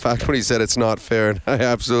love the fact when he said it's not fair, and I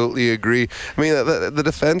absolutely agree. I mean, the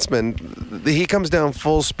defenseman, he comes down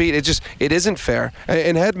full speed. It isn't fair.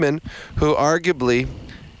 And Hedman, who arguably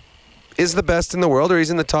is the best in the world, or he's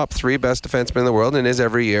in the top 3 best defensemen in the world, and is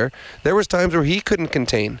every year, there was times where he couldn't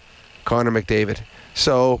contain Connor McDavid.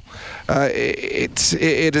 So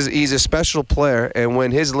he's a special player, and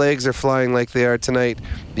when his legs are flying like they are tonight,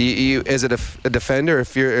 you as a defender,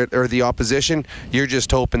 if you're or the opposition, you're just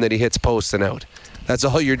hoping that he hits posts and out. That's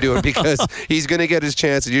all you're doing, because he's going to get his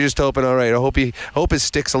chance, and you're just hoping, all right, I hope his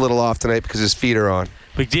stick's a little off tonight because his feet are on.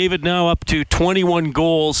 McDavid now up to 21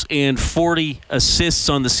 goals and 40 assists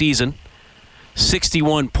on the season,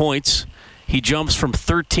 61 points. He jumps from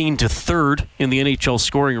 13 to 3rd in the NHL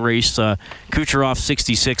scoring race. Kucherov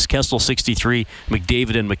 66, Kessel 63,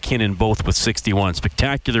 McDavid and McKinnon both with 61.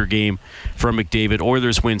 Spectacular game from McDavid.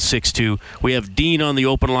 Oilers win 6-2. We have Dean on the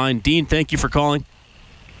open line. Dean, thank you for calling.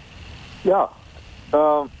 Yeah.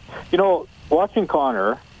 You know, watching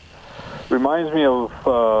Connor reminds me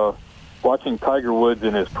of watching Tiger Woods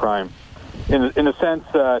in his prime, in the sense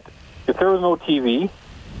that if there was no TV,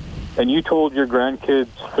 and you told your grandkids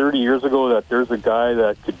 30 years ago that there's a guy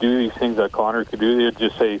that could do these things that Connor could do, they'd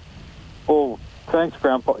just say, "Oh, thanks,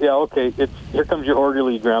 Grandpa. Yeah, okay. Here comes your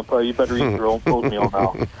orderly, Grandpa. You better eat your own oatmeal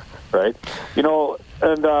now." Right? You know,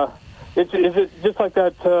 and is it just like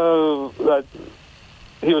that? That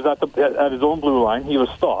he was at his own blue line. He was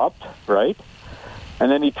stopped, right? And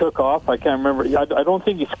then he took off. I can't remember. I don't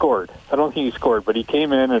think he scored. But he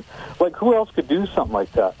came in, and like, who else could do something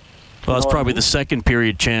like that? Well, that's probably the second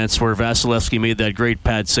period chance where Vasilevsky made that great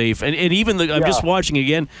pad save. And even I'm just watching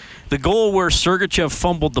again, the goal where Sergachev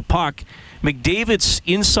fumbled the puck, McDavid's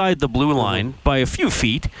inside the blue line by a few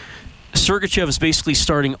feet. Sergachev is basically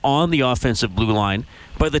starting on the offensive blue line.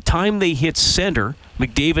 By the time they hit center,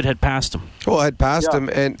 McDavid had passed him. Well, had passed him,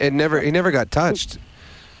 and he never got touched.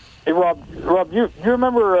 Hey, Rob, you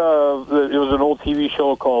remember it was an old TV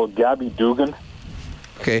show called Gabby Dugan?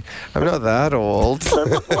 Okay, I'm not that old.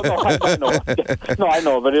 No, I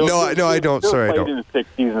know, but it was, I don't. Sorry, I don't. In the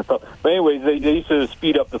 60s and stuff. But anyways, they used to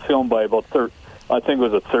speed up the film by about I think it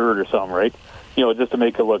was a third or something, right? You know, just to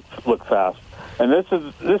make it look fast. And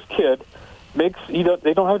this kid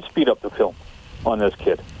they don't have to speed up the film on this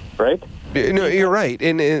kid, right? No, you're right,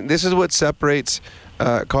 and this is what separates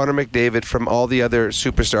Connor McDavid from all the other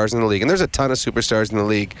superstars in the league, and there's a ton of superstars in the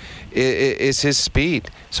league, is his speed.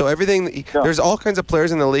 So everything, there's all kinds of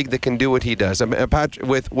players in the league that can do what he does.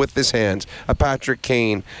 With his hands, Patrick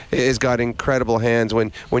Kane has got incredible hands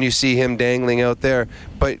when you see him dangling out there.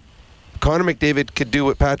 But Connor McDavid could do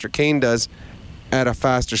what Patrick Kane does at a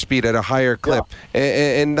faster speed, at a higher clip,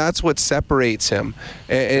 and that's what separates him.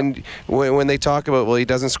 And when they talk about, well, he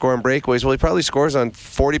doesn't score on breakaways, well, he probably scores on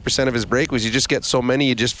 40% of his breakaways. You just get so many,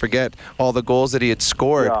 you just forget all the goals that he had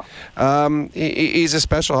scored. He's a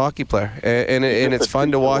special hockey player, and it's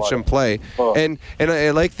fun to watch him play. And I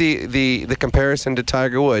like the comparison to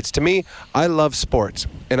Tiger Woods. To me, I love sports,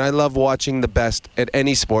 and I love watching the best at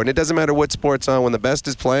any sport. And it doesn't matter what sport's on. When the best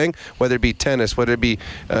is playing, whether it be tennis, whether it be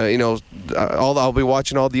all the I'll be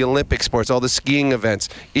watching all the Olympic sports, all the skiing events,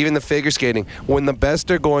 even the figure skating. When the best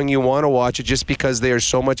are going, you want to watch it just because they are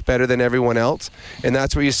so much better than everyone else. And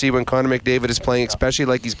that's what you see when Connor McDavid is playing, especially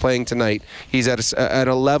like he's playing tonight. He's at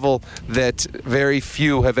a level that very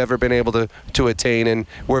few have ever been able to attain, and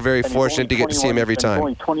we're very fortunate to get to see him every time.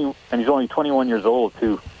 And he's only 21 years old,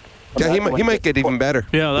 too. Yeah, he might get even better.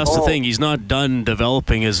 Yeah, that's the thing. He's not done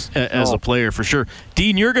developing as a player, for sure.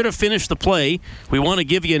 Dean, you're going to finish the play. We want to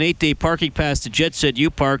give you an 8-day parking pass to Jet Set U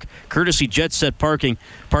Park, courtesy Jet Set Parking.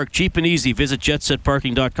 Park cheap and easy. Visit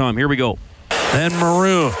jetsetparking.com. Here we go. Then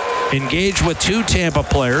Maroon engaged with 2 Tampa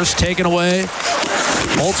players, taken away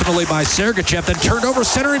ultimately by Sergachev, then turned over,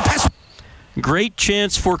 centering pass. Great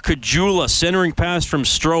chance for Kajula, centering pass from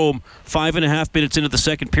Strome, 5.5 minutes into the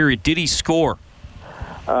second period. Did he score?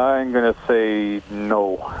 I'm going to say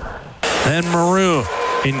no. Then Maroon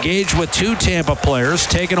engaged with 2 Tampa players,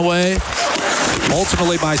 taken away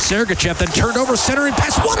ultimately by Sergachev, then turned over, centering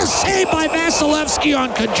pass. What a save by Vasilevsky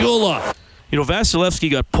on Kajula. You know,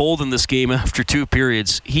 Vasilevsky got pulled in this game after 2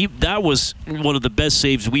 periods. That was one of the best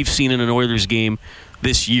saves we've seen in an Oilers game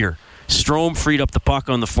this year. Strome freed up the puck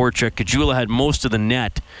on the forecheck. Kajula had most of the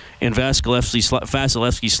net, and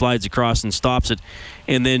Vasilevsky slides across and stops it.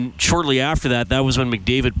 And then shortly after that was when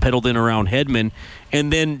McDavid pedaled in around Hedman.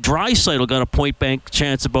 And then Draisaitl got a point blank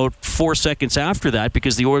chance about 4 seconds after that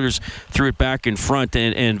because the Oilers threw it back in front,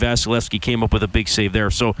 and Vasilevsky came up with a big save there.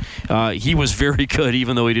 So he was very good,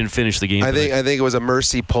 even though he didn't finish the game. I think it was a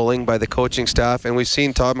mercy pulling by the coaching staff, and we've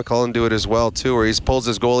seen Todd McCullough do it as well too, where he pulls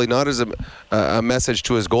his goalie not as a message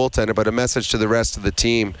to his goaltender, but a message to the rest of the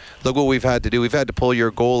team. Look what we've had to do. We've had to pull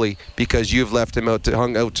your goalie because you've left him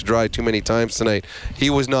hung out to dry too many times tonight. He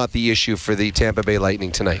was not the issue for the Tampa Bay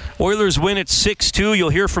Lightning tonight. Oilers win at 6-2. You'll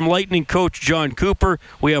hear from Lightning coach John Cooper.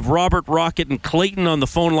 We have Robert, Rocket, and Clayton on the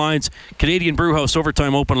phone lines. Canadian Brewhouse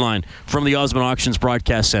Overtime Open Line from the Osmond Auctions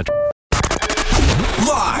Broadcast Center.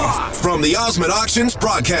 Live from the Osmond Auctions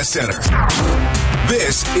Broadcast Center.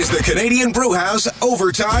 This is the Canadian Brewhouse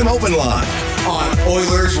Overtime Open Line on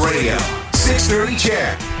Oilers Radio. 630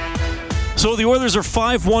 CHED. So the Oilers are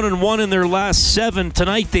 5-1-1 in their last 7.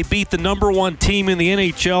 Tonight they beat the number 1 team in the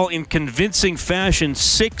NHL in convincing fashion,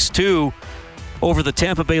 6-2 over the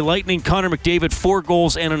Tampa Bay Lightning. Connor McDavid, 4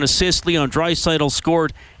 goals and an assist. Leon Draisaitl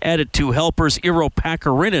scored, added 2 helpers. Iro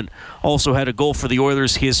Pakarinen also had a goal for the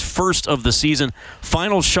Oilers, his first of the season.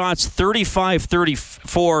 Final shots,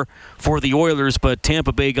 35-34 for the Oilers, but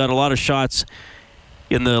Tampa Bay got a lot of shots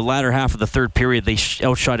in the latter half of the third period. They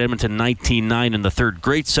outshot Edmonton 19-9 in the third.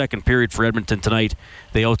 Great second period for Edmonton tonight.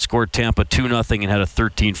 They outscored Tampa 2-0 and had a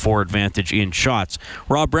 13-4 advantage in shots.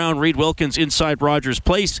 Rob Brown, Reed Wilkins, inside Rogers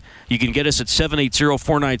Place. You can get us at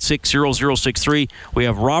 780-496-0063. We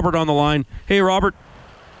have Robert on the line. Hey, Robert.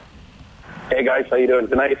 Hey, guys. How you doing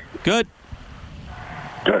tonight? Good.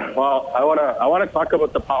 Well, I want to talk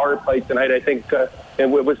about the power play tonight. I think it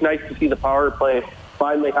was nice to see the power play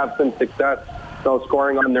finally have some success.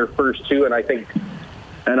 Scoring on their first 2, and I think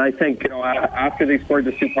after they scored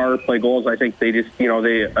the 2 power play goals, I think they just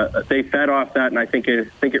they fed off that, and I think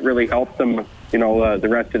it really helped them the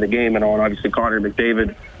rest of the game. And obviously Connor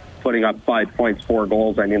McDavid putting up 5 points, 4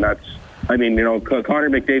 goals. Connor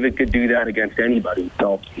McDavid could do that against anybody.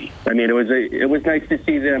 So it was nice to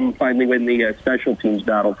see them finally win the special teams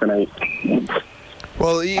battle tonight.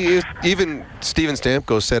 Well, even Steven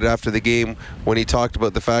Stamkos said after the game when he talked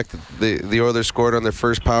about the fact that the Oilers scored on their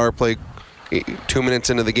first power play 2 minutes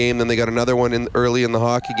into the game, then they got another one early in the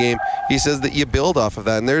hockey game. He says that you build off of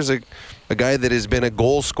that. And there's a guy that has been a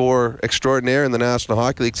goal scorer extraordinaire in the National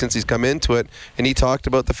Hockey League since he's come into it, and he talked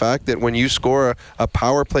about the fact that when you score a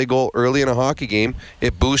power play goal early in a hockey game,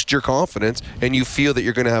 it boosts your confidence, and you feel that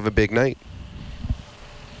you're going to have a big night.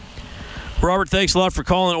 Robert, thanks a lot for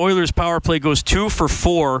calling. Oilers power play goes 2 for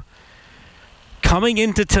 4. Coming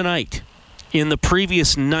into tonight, in the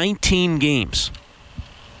previous 19 games,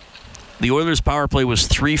 the Oilers power play was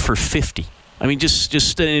 3 for 50. I mean,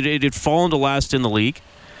 it had fallen to last in the league.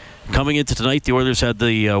 Coming into tonight, the Oilers had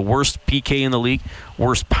the worst PK in the league,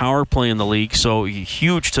 worst power play in the league. So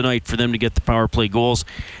huge tonight for them to get the power play goals.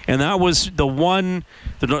 And that was the one.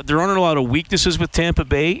 There aren't a lot of weaknesses with Tampa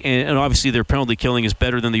Bay, and obviously their penalty killing is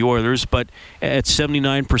better than the Oilers. But at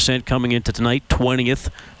 79% coming into tonight, 20th,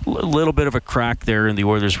 a little bit of a crack there, and the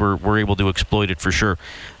Oilers were able to exploit it for sure.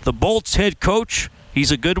 The Bolts head coach,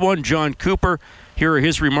 he's a good one, John Cooper. Here are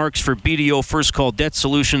his remarks for BDO First Call Debt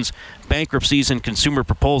Solutions, bankruptcies and consumer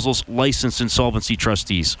proposals, licensed insolvency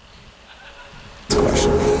trustees.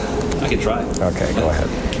 I can try. Okay, go ahead.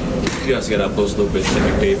 You guys got up close a little bit to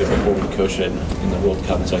McDavid before we coached in the World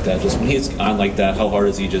Cup and stuff like that. Just when he's on like that, how hard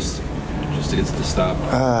is he just to get to the stop?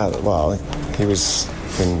 Well, He was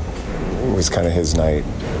kind of his night.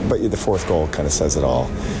 But the fourth goal kind of says it all.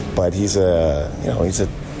 But he's one of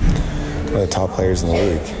the top players in the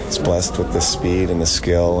league. He's blessed with the speed and the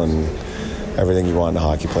skill and everything you want in a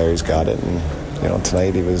hockey player. He's got it. And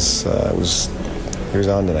tonight he was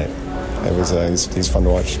on tonight. He's fun to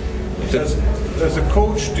watch. As a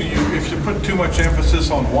coach, if you put too much emphasis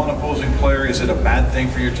on one opposing player, is it a bad thing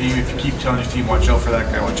for your team? If you keep telling your team, watch out for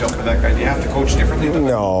that guy, watch out for that guy, do you have to coach differently?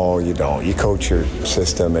 No, you don't. You coach your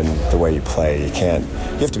system and the way you play. You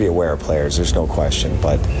have to be aware of players, there's no question.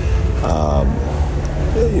 But,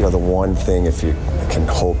 the one thing, if you can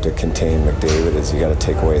hope to contain McDavid, is you got to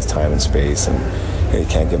take away his time and space, and you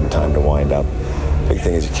can't give him time to wind up. Big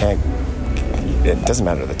thing is it doesn't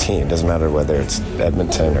matter the team. It doesn't matter whether it's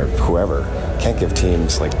Edmonton or whoever. You can't give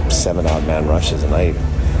teams like 7 odd man rushes a night.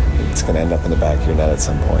 It's going to end up in the back of your net at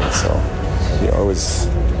some point. So, it was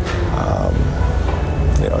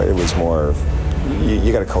more.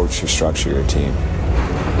 You got to coach your structure, your team.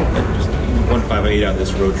 Just 1-5-8 on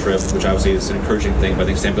this road trip, which obviously is an encouraging thing. But I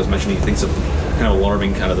think Stamkos mentioned he thinks of kind of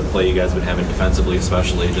alarming, kind of the play you guys have been having defensively,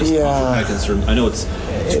 especially. Just kind of concerned. I know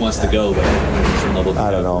it wants to go, but concern level.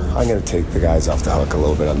 I don't know. I'm going to take the guys off the hook a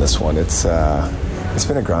little bit on this one. It's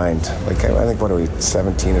been a grind. Like I think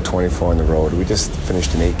 17 to 24 on the road. We just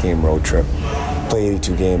finished an 8-game road trip, play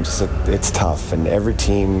 82 games. It's tough, and every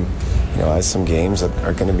team, has some games that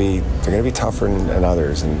are going to be tougher than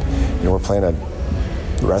others. And we're playing a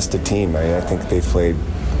rested team. I think they've played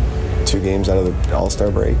 2 games out of the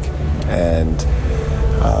All-Star break, and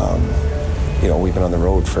we've been on the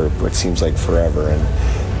road for what seems like forever.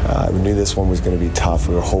 And we knew this one was going to be tough.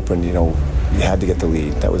 We were hoping, we had to get the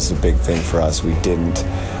lead. That was the big thing for us. We didn't.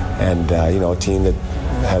 And, a team that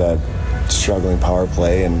had a struggling power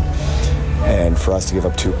play, and for us to give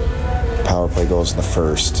up 2 power play goals in the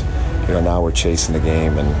first, now we're chasing the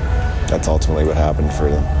game, and that's ultimately what happened for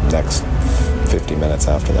the next 50 minutes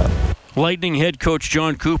after that. Lightning head coach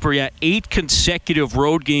John Cooper, 8 consecutive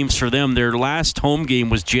road games for them. Their last home game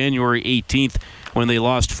was January 18th when they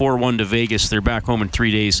lost 4-1 to Vegas. They're back home in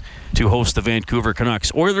 3 days to host the Vancouver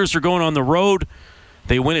Canucks. Oilers are going on the road.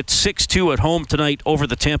 They win it 6-2 at home tonight over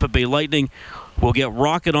the Tampa Bay Lightning. We'll get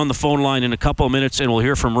Rocket on the phone line in a couple of minutes, and we'll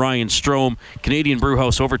hear from Ryan Strome, Canadian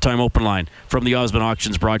Brewhouse Overtime Open Line from the Osmond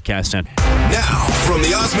Auctions Broadcast Center. Now, from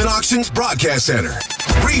the Osmond Auctions Broadcast Center,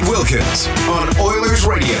 Reed Wilkins on Oilers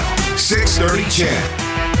Radio, 630 CHED.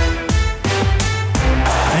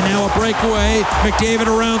 And now a breakaway. McDavid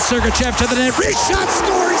around Sergachev to the net. Reshot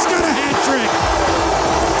score. He's got a hat trick.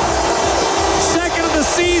 Second of the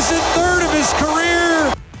season, third of his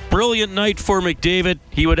career. Brilliant night for McDavid.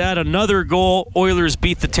 He would add another goal. Oilers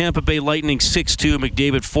beat the Tampa Bay Lightning 6-2.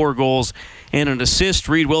 McDavid 4 goals and an assist.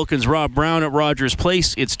 Reed Wilkins, Rob Brown at Rogers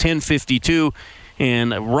Place. It's 10:52.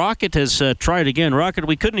 And Rocket has tried again. Rocket,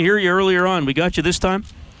 we couldn't hear you earlier on. We got you this time?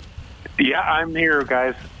 Yeah, I'm here,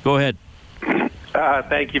 guys. Go ahead.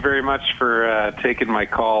 Thank you very much for taking my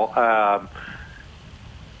call.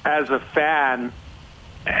 As a fan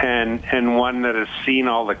and one that has seen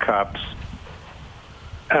all the Cups,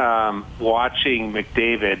 watching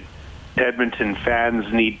McDavid, Edmonton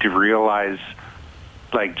fans need to realize,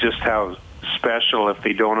 just how special, if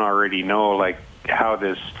they don't already know, how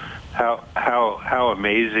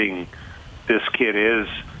amazing this kid is.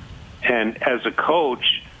 And as a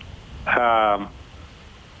coach, I'm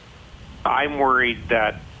worried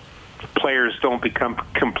that players don't become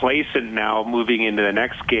complacent now moving into the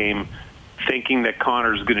next game, thinking that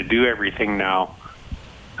Connor's going to do everything now,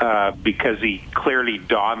 because he clearly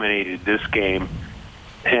dominated this game.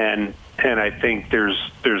 And I think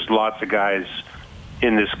there's lots of guys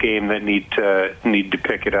in this game that need to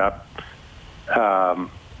pick it up.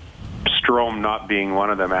 Strome not being one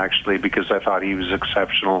of them, actually, because I thought he was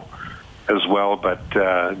exceptional as well.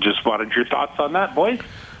 But just wanted your thoughts on that, boys.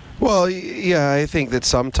 Well, yeah, I think that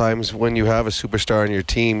sometimes when you have a superstar on your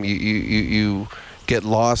team, you get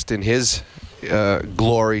lost in his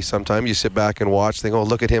glory. Sometimes you sit back and watch, think, oh,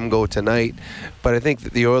 look at him go tonight. But I think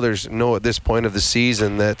that the Oilers know at this point of the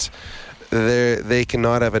season that they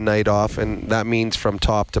cannot have a night off, and that means from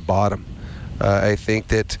top to bottom. I think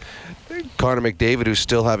that Connor McDavid, who's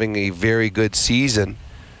still having a very good season,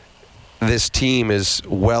 this team is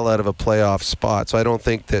well out of a playoff spot. So I don't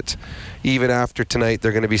think that even after tonight,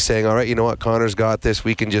 they're going to be saying, all right, you know what, Connor's got this.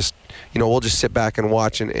 We can just, we'll just sit back and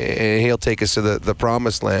watch, and he'll take us to the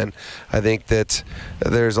promised land. I think that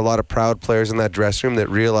there's a lot of proud players in that dressing room that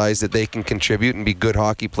realize that they can contribute and be good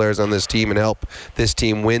hockey players on this team and help this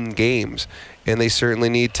team win games. And they certainly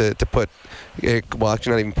need to put, well,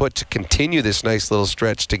 actually not even put, to continue this nice little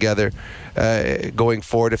stretch together going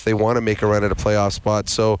forward if they want to make a run at a playoff spot.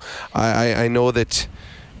 So I know that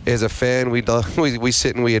as a fan, we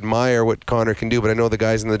sit and we admire what Connor can do, but I know the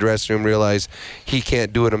guys in the dressing room realize he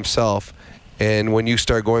can't do it himself. And when you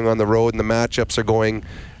start going on the road and the matchups are going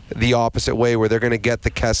the opposite way, where they're going to get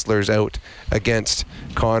the Kesslers out against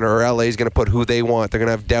Connor, or LA is going to put who they want. They're going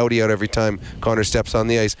to have Doughty out every time Connor steps on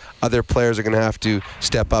the ice. Other players are going to have to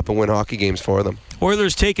step up and win hockey games for them.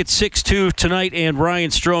 Oilers take it 6-2 tonight, and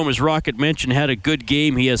Ryan Strome, as Rocket mentioned, had a good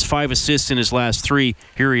game. He has 5 assists in his last 3.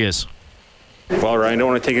 Here he is. Well, Ryan, I don't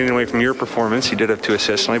want to take anything away from your performance. You did have 2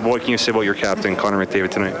 assists tonight. What can you say about your captain, Connor McDavid,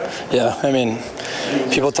 tonight? Yeah, I mean,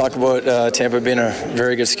 people talk about Tampa being a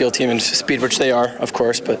very good skill team and speed, which they are, of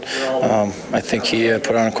course, but I think he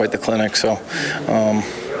put on quite the clinic. So,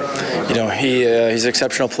 he's an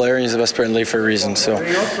exceptional player, and he's the best player in the league for a reason. So,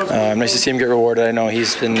 nice to see him get rewarded. I know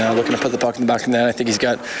he's been looking to put the puck in the back of the net. I think he's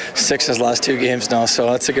got 6 in his last 2 games now, so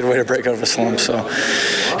that's a good way to break out of a slump. So,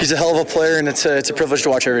 he's a hell of a player, and it's a privilege to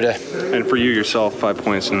watch every day. And for you yourself, 5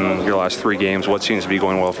 points in your last 3 games. What seems to be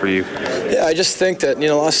going well for you? Yeah, I just think that,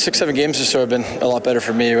 the last 6-7 games or so have been a lot better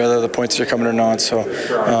for me, whether the points are coming or not. So,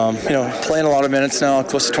 playing a lot of minutes now,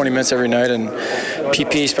 close to 20 minutes every night, and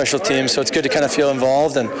PP, special teams, so it's good to kind of feel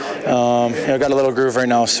involved, and got a little groove right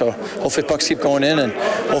now, so hopefully pucks keep going in, and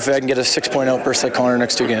hopefully I can get a 6-point outburst like Connor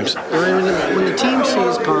next 2 games. When the team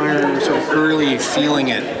sees Connor sort of early feeling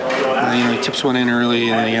it, he tips one in early,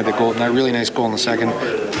 and he had the goal, that really nice goal in the second.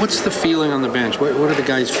 What's the feeling on the bench? What are the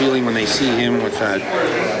guys feeling when they see him with that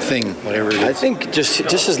thing, whatever it is? I think just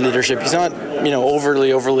his leadership. He's not,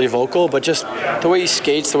 overly vocal, but just the way he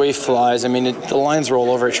skates, the way he flies. I mean, the lines roll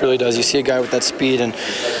over. It truly does. You see a guy with that speed, and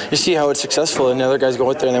you see how it's successful, and the other guys go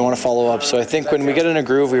out there and they want to follow up. So I think when we get in a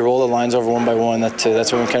groove, we roll the lines over one by one.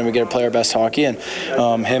 That's when we get to play our best hockey, and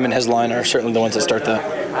him and his line are certainly the ones that start that.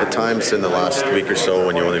 At times in the last week or so,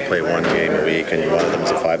 when you only play 1 game a week and one of them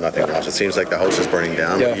is a 5-0 loss, it seems like the house is burning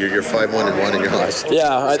down. Yeah. You're 5-1-1 in your last.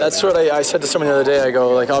 Yeah, that's what I said to someone the other day. I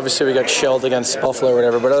go, obviously we got shelled against Buffalo or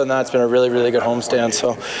whatever, but other than that, it's been a really, really good homestand.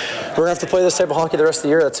 So we're gonna have to play this type of hockey the rest of the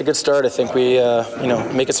year. That's a good start. I think we,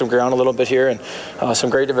 making some ground a little bit here, and some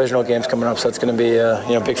great divisional games coming up. So it's going to be,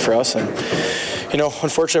 big for us. And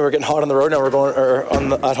unfortunately, we're getting hot on the road now.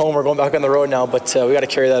 At home, we're going back on the road now, but we got to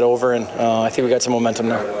carry that over, and I think we got some momentum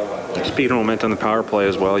now. Speed and momentum on the power play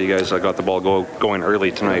as well. You guys got the ball going early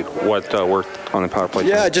tonight. What worked on the power play?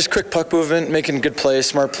 Yeah, just quick puck movement, making good plays,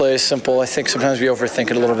 smart plays, simple. I think sometimes we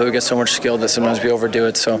overthink it a little bit. We get so much skill that sometimes we overdo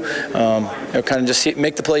it. So, kind of just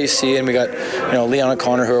make the play you see. And we got, Leon and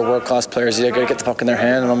Connor, who are world-class players. You got to get the puck in their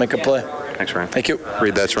hand, and they'll make a play. Thanks, Ryan. Thank you.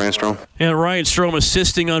 Read that's Ryan Strome. And Ryan Strome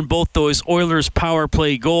assisting on both those Oilers power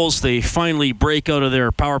play goals. They finally break out of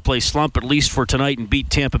their power play slump, at least for tonight, and beat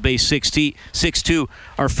Tampa Bay 6-2.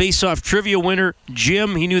 Our face-off trivia winner,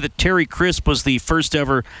 Jim, he knew that Terry Crisp was the first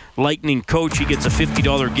ever Lightning coach. He gets a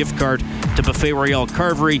 $50 gift card to Buffet Royale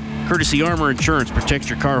Carvery, courtesy Armor Insurance. Protect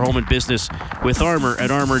your car, home, and business with Armor at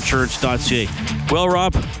armorinsurance.ca. Well,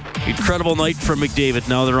 Rob, incredible night from McDavid.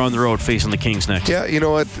 Now they're on the road facing the Kings next. Yeah, you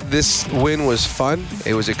know what? This win was fun.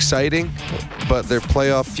 It was exciting, but their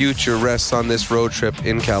playoff future rests on this road trip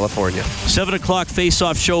in California. 7 o'clock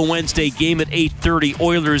face-off show Wednesday. Game at 8:30.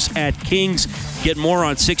 Oilers at Kings. Get more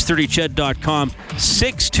on 630ched.com.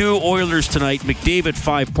 6-2 Oilers tonight. McDavid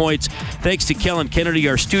 5 points. Thanks to Kellen Kennedy,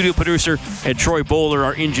 our studio producer, and Troy Bowler,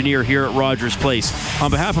 our engineer here at Rogers Place. On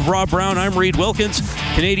behalf of Rob Brown, I'm Reed Wilkins.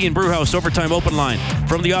 Canadian Brewhouse Overtime Open Line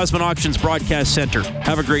from the Osmond Auctions Broadcast Center.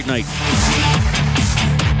 Have a great night.